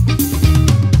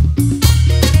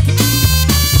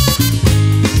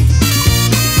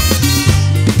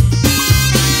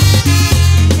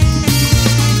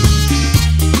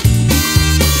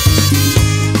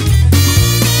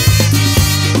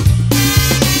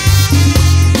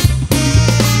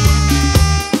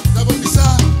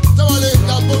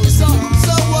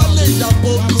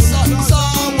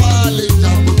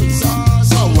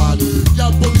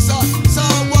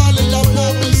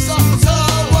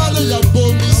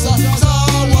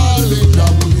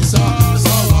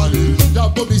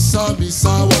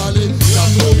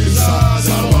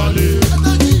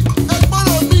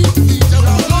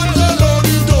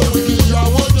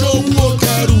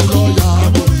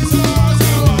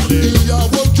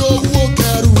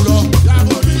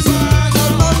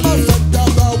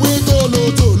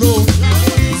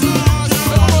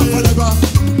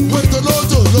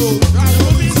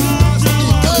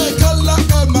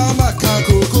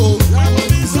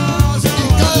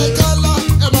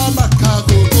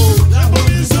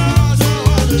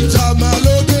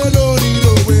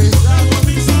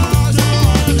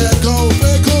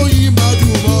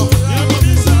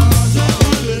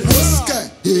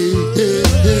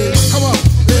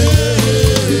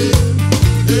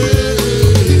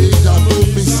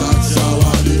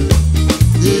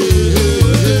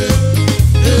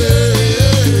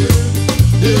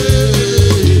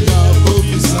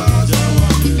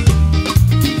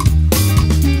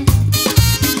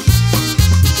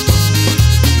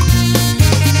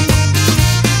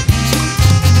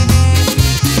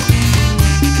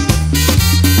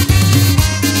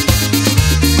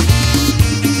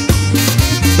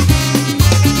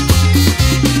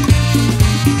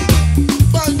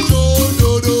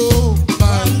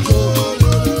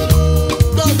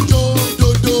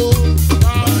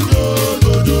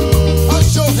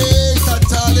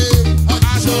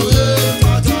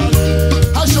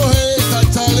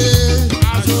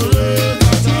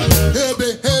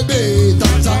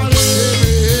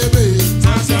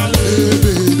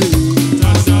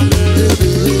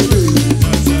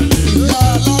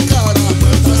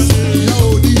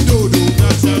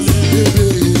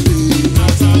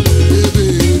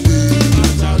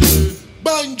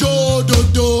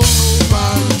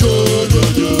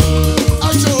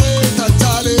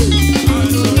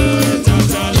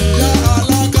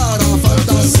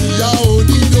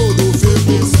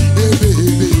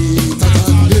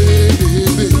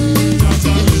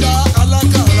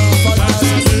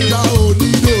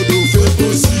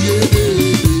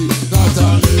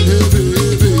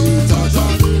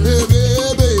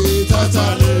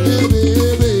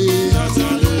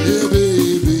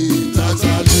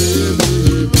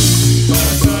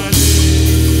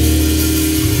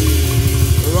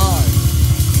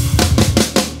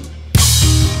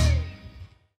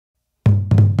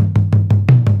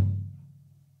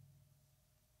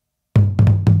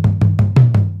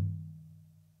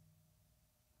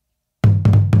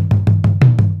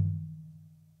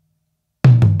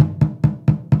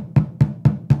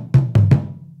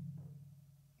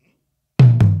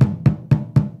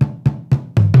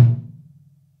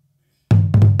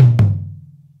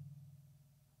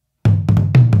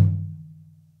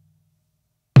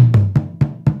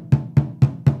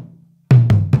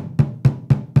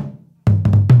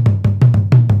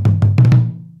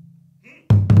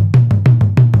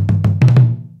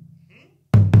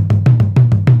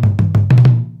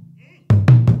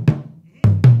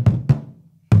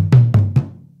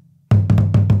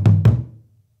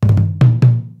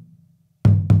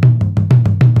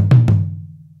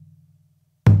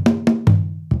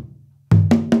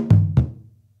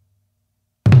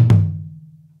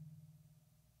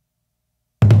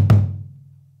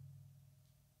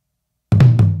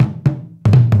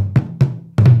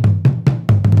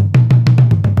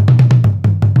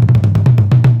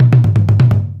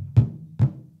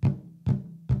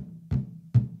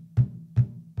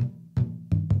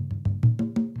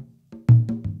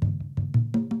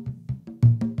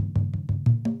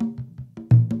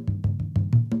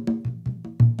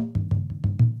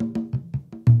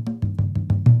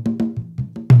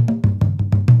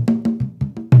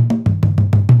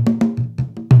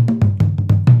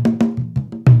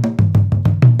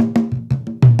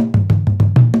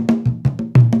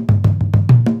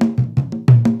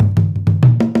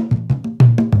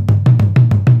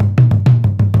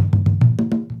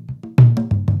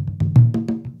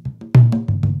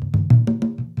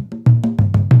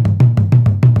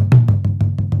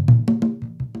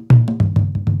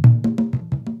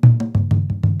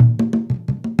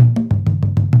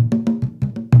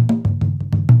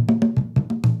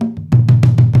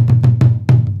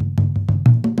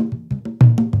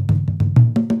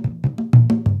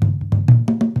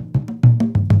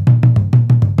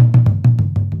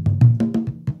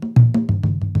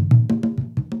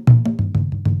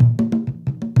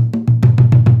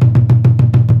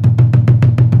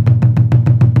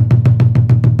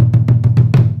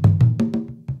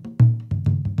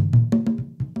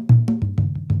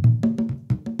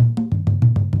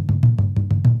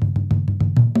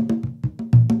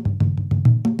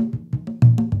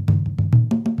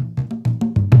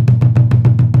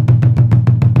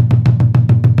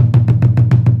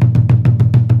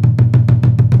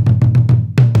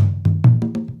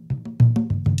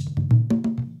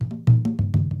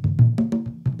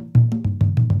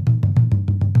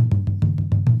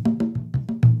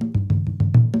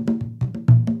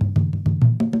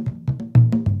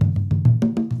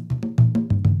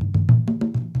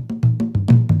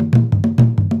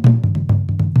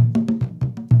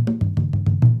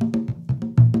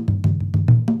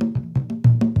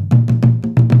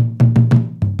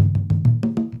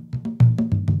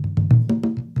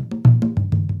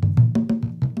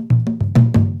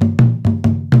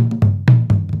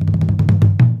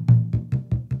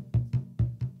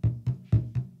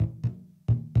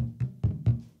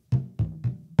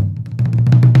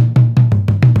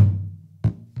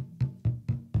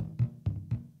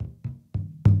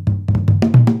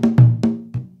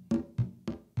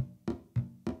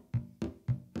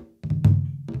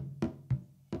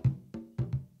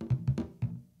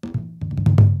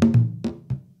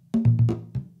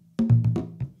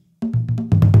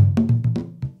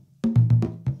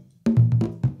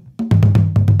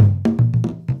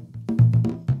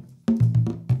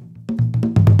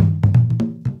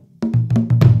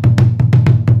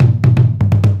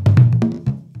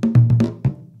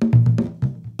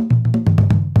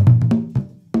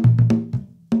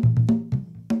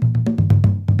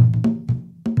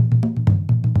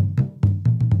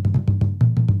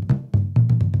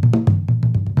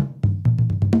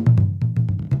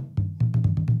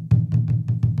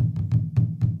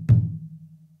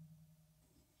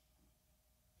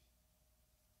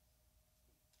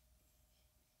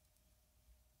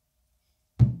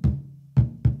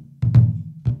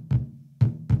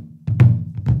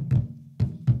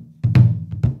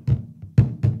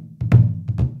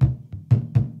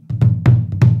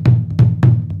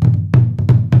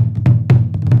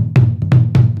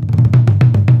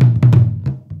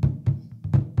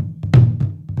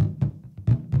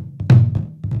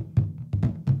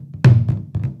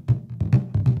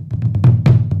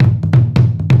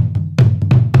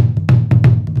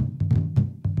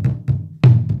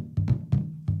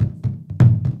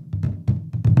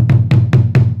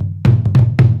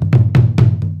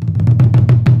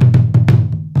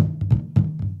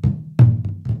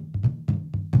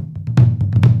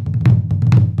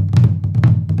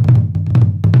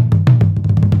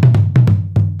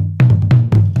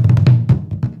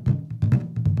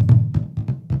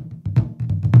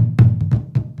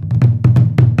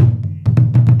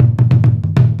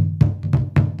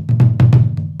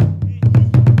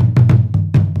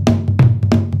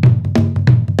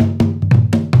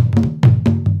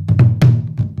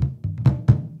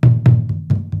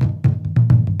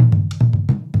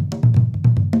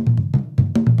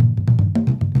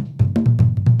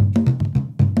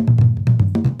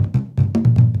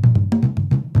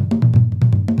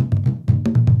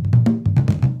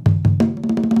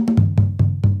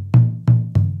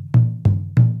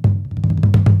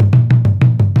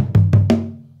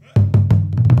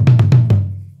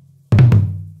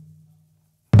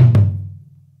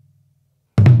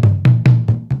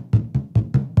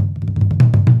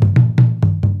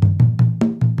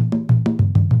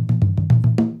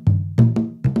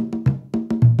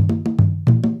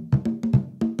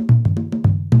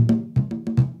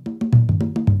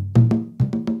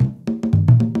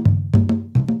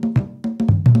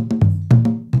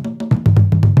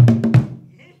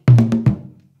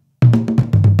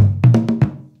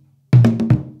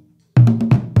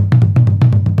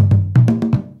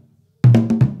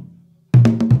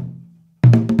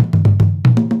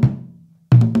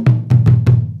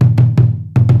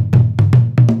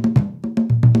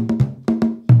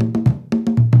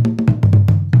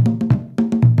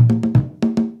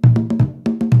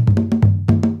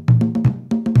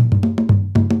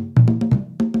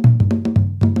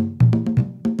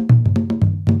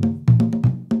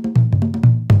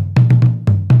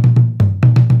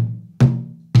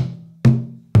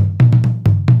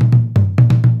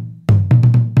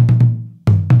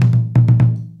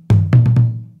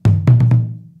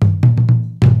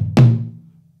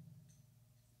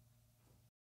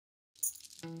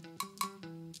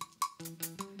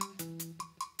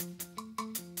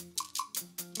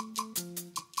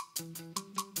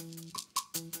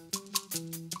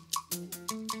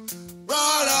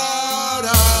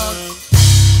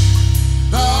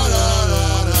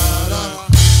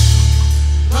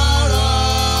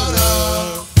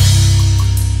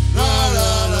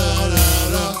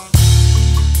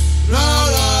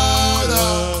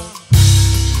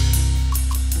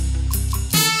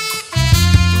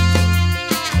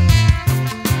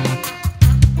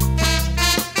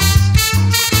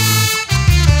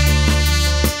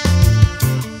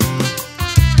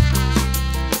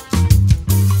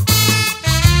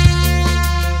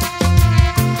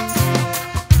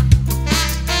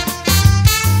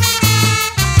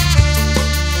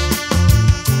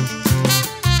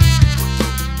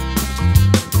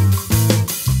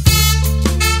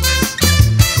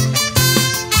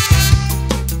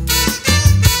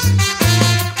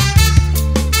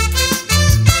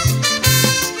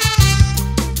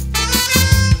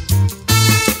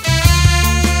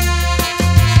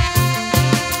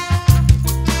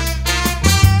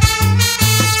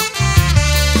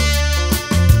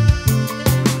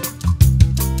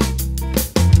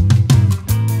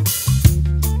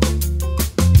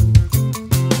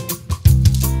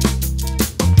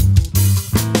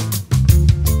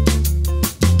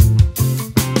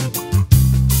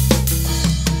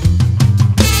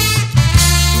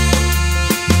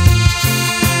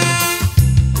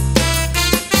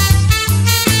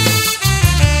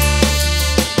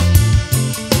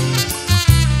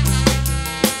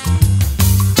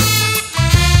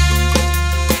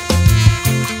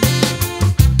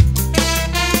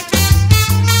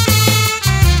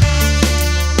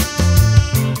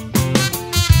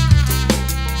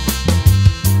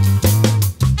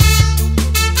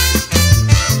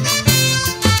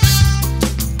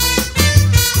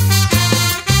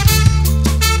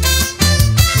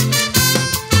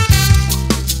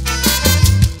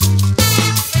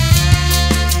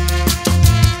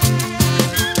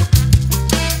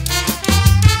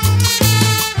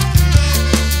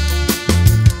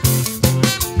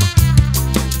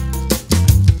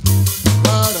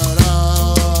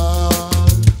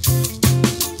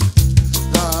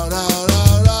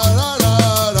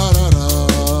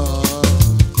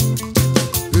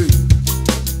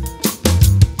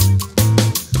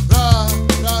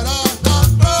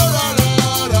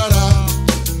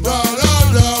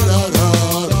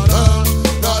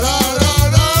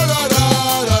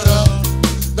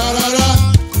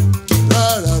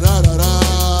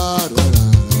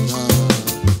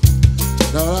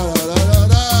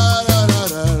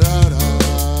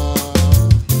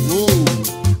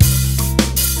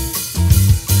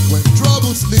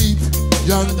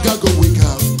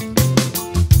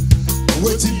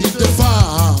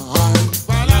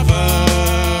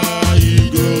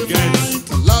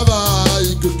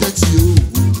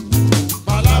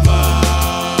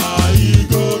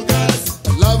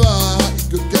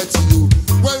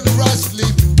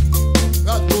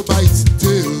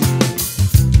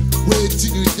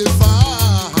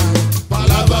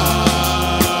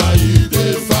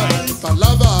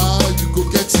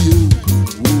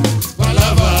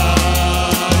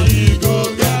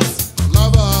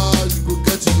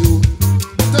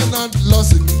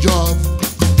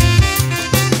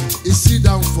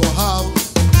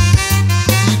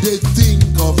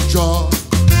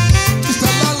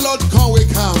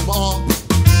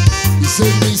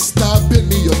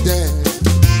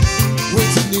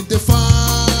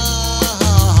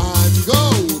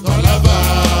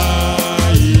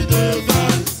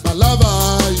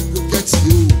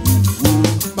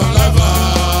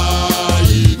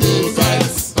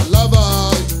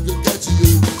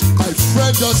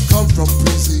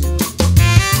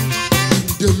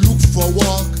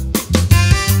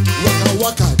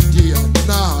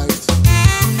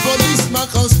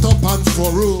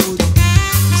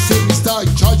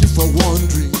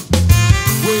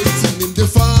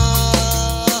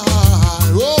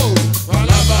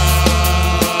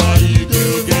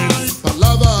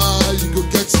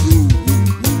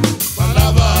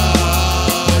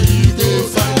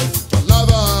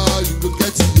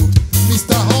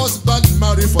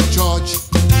 For George.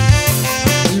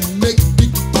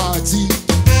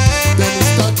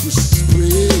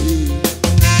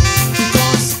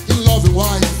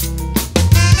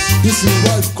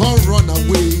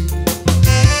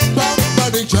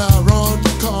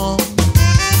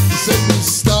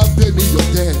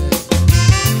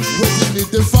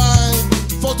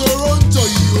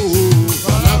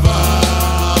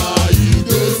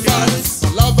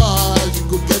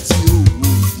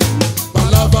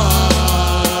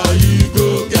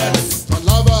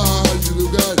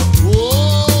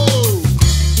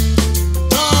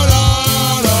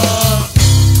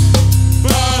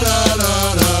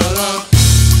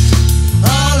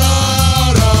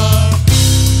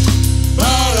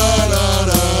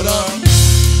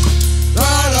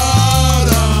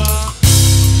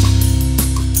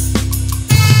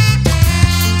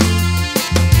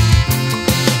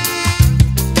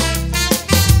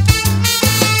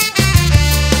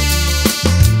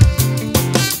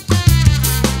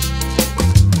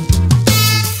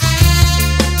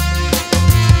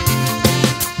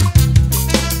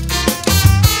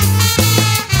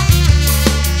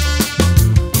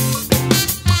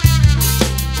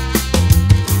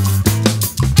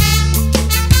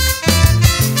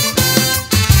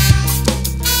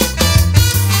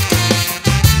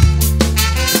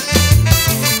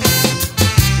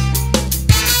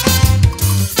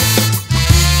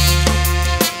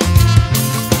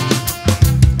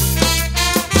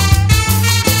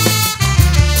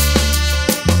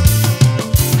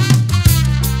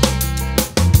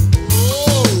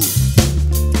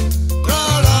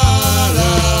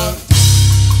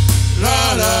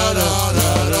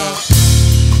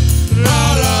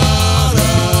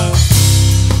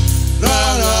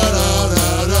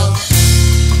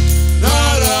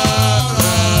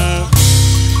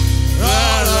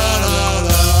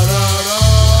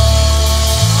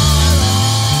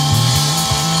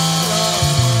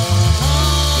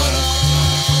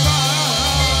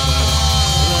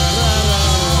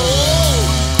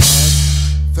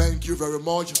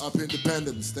 much. Happy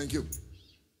Independence. Thank you.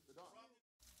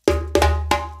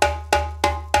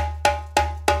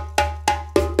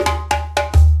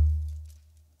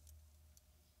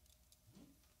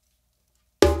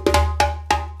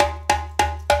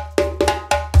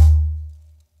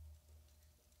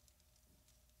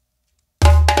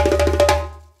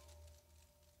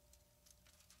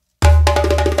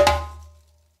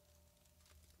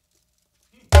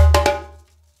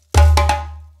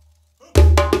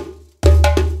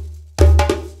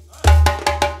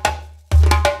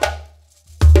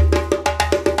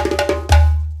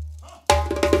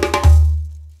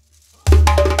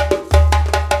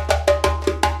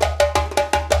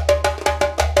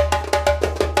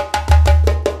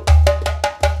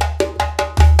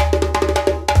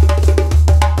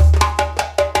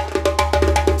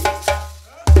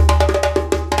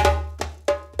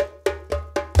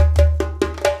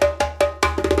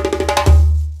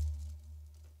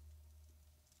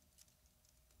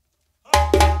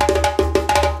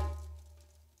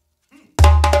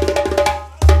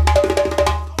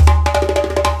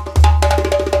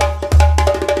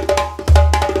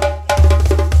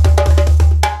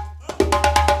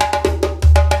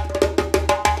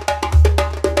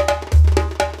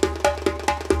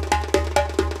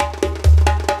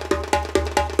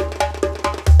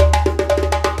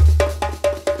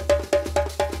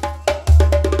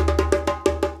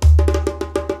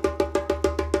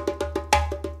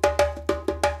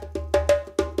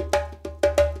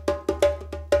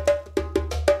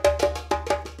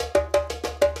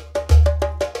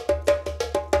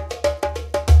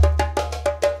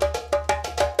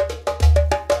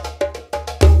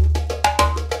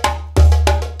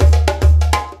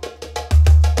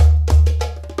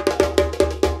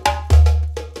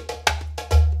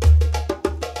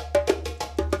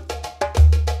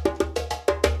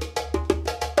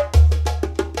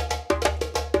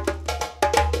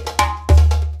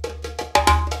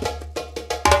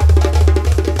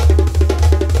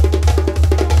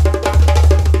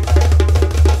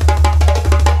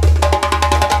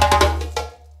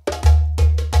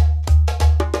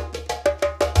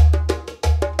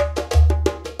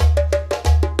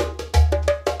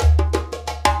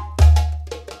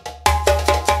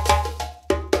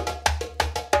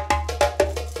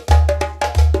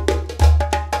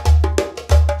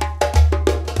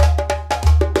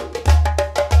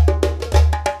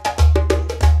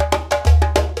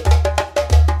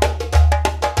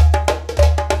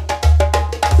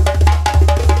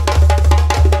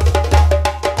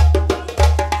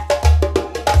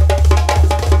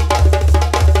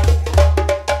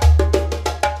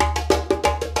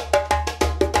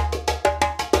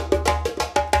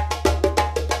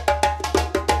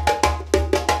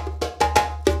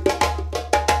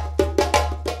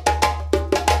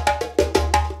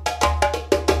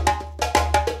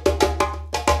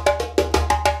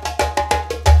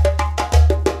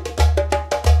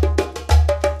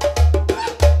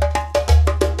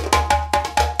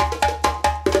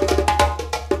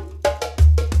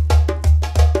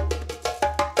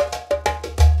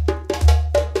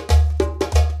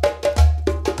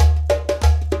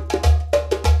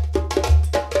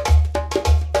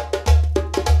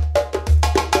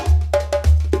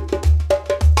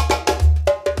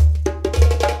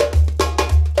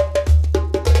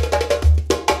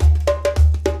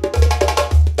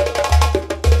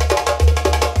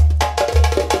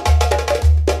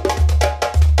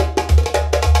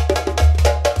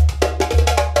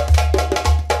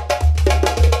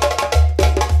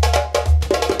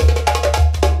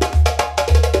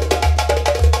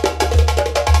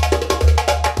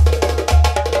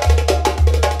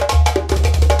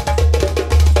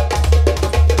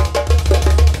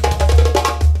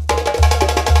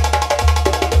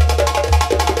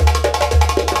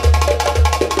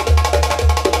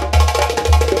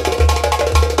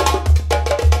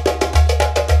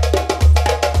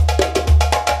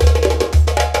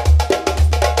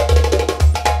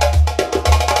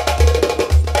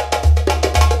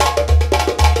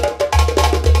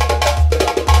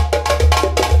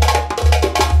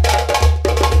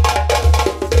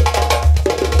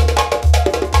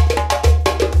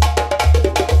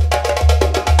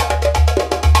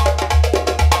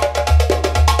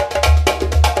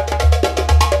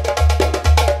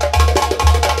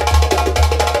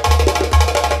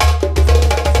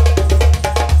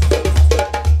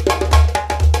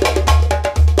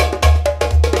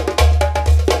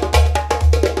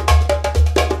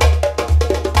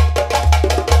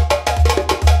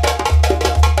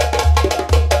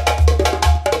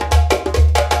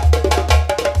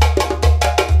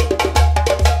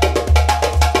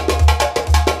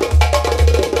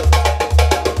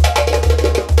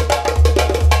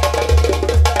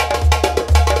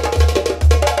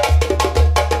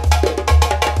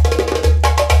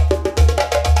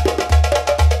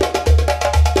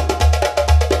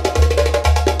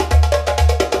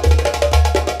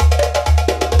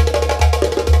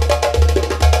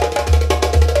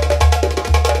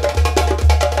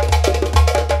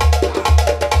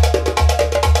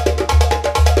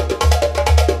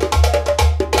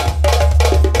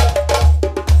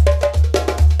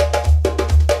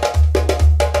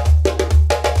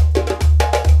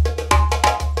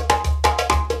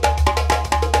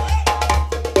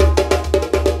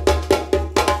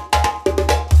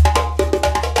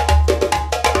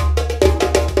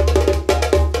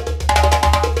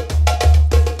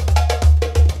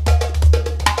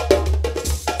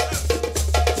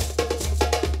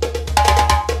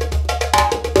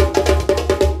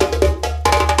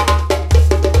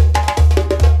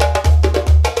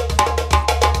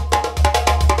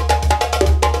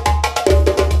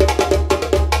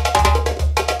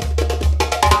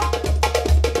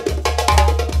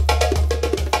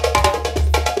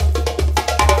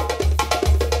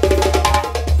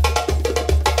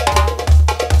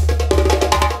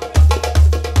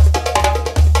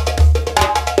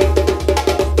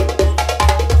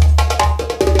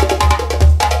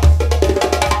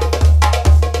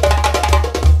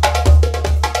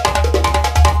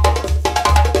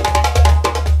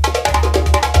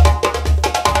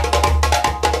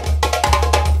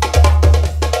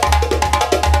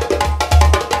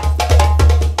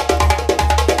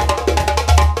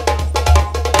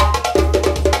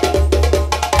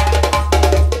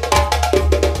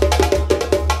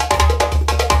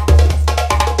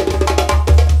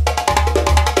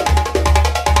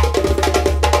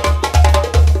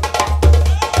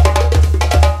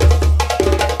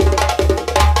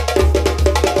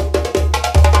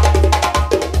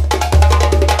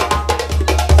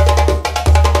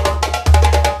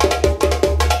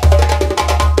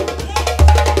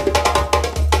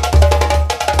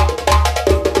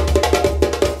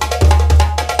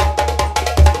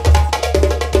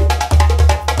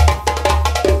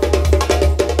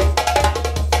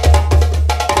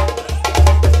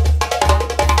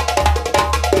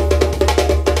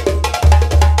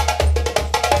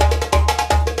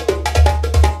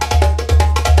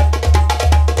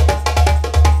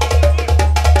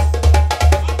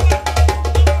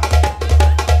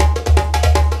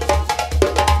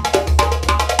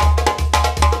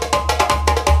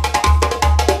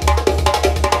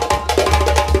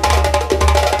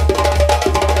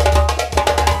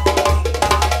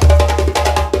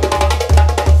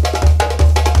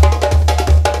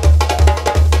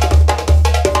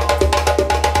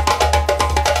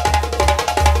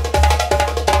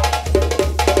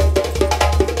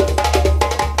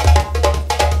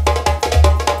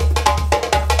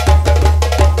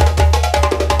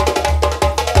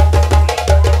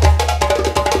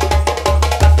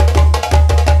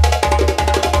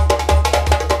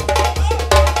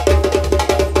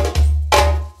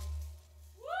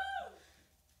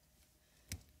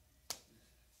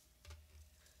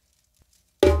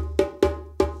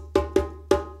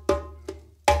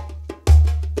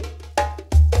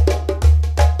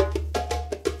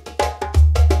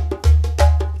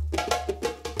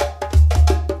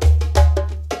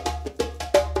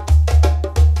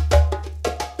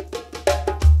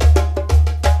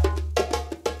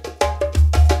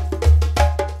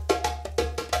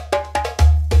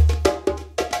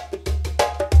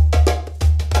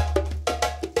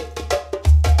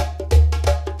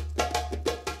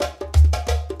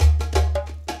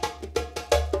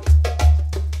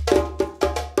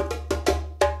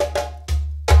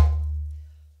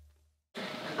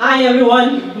 Hi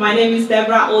everyone, my name is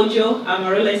Deborah Ojo. I'm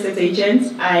a real estate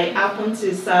agent. I happen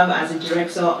to serve as a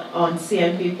director on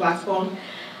CNP platform.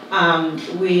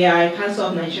 We are a Council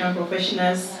of Nigerian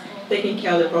Professionals, taking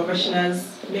care of the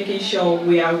professionals, making sure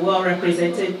we are well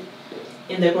represented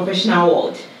in the professional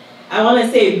world. I want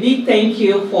to say a big thank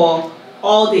you for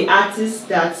all the artists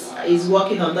that is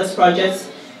working on this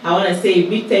project. I want to say a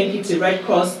big thank you to Red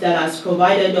Cross that has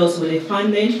provided us with the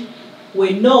funding.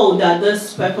 We know that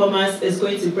this performance is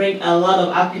going to bring a lot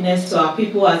of happiness to our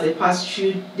people as they pass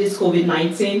through this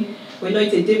COVID-19. We know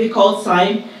it's a difficult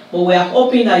time, but we are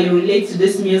hoping that you relate to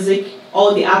this music,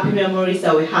 all the happy memories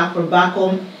that we have from back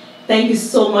home. Thank you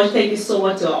so much. Thank you so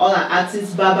much to all our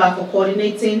artists, Baba, for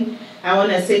coordinating. I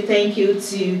want to say thank you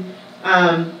to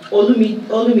Olumide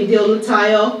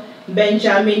Olutayo,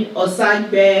 Benjamin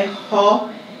Osagbe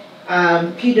Ho,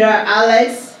 Peter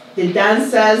Alex, the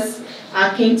dancers,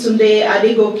 Akintunde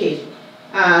Adegoke,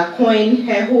 Queen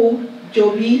Hehu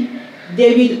Jobi,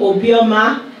 David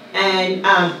Obioma, and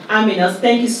Aminas.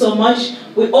 Thank you so much.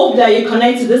 We hope that you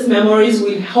connect to these memories.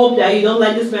 We hope that you don't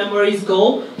let these memories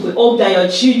go. We hope that your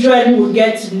children will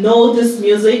get to know this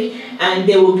music and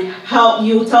they will help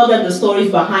you tell them the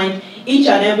stories behind each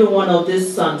and every one of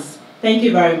these songs. Thank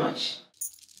you very much.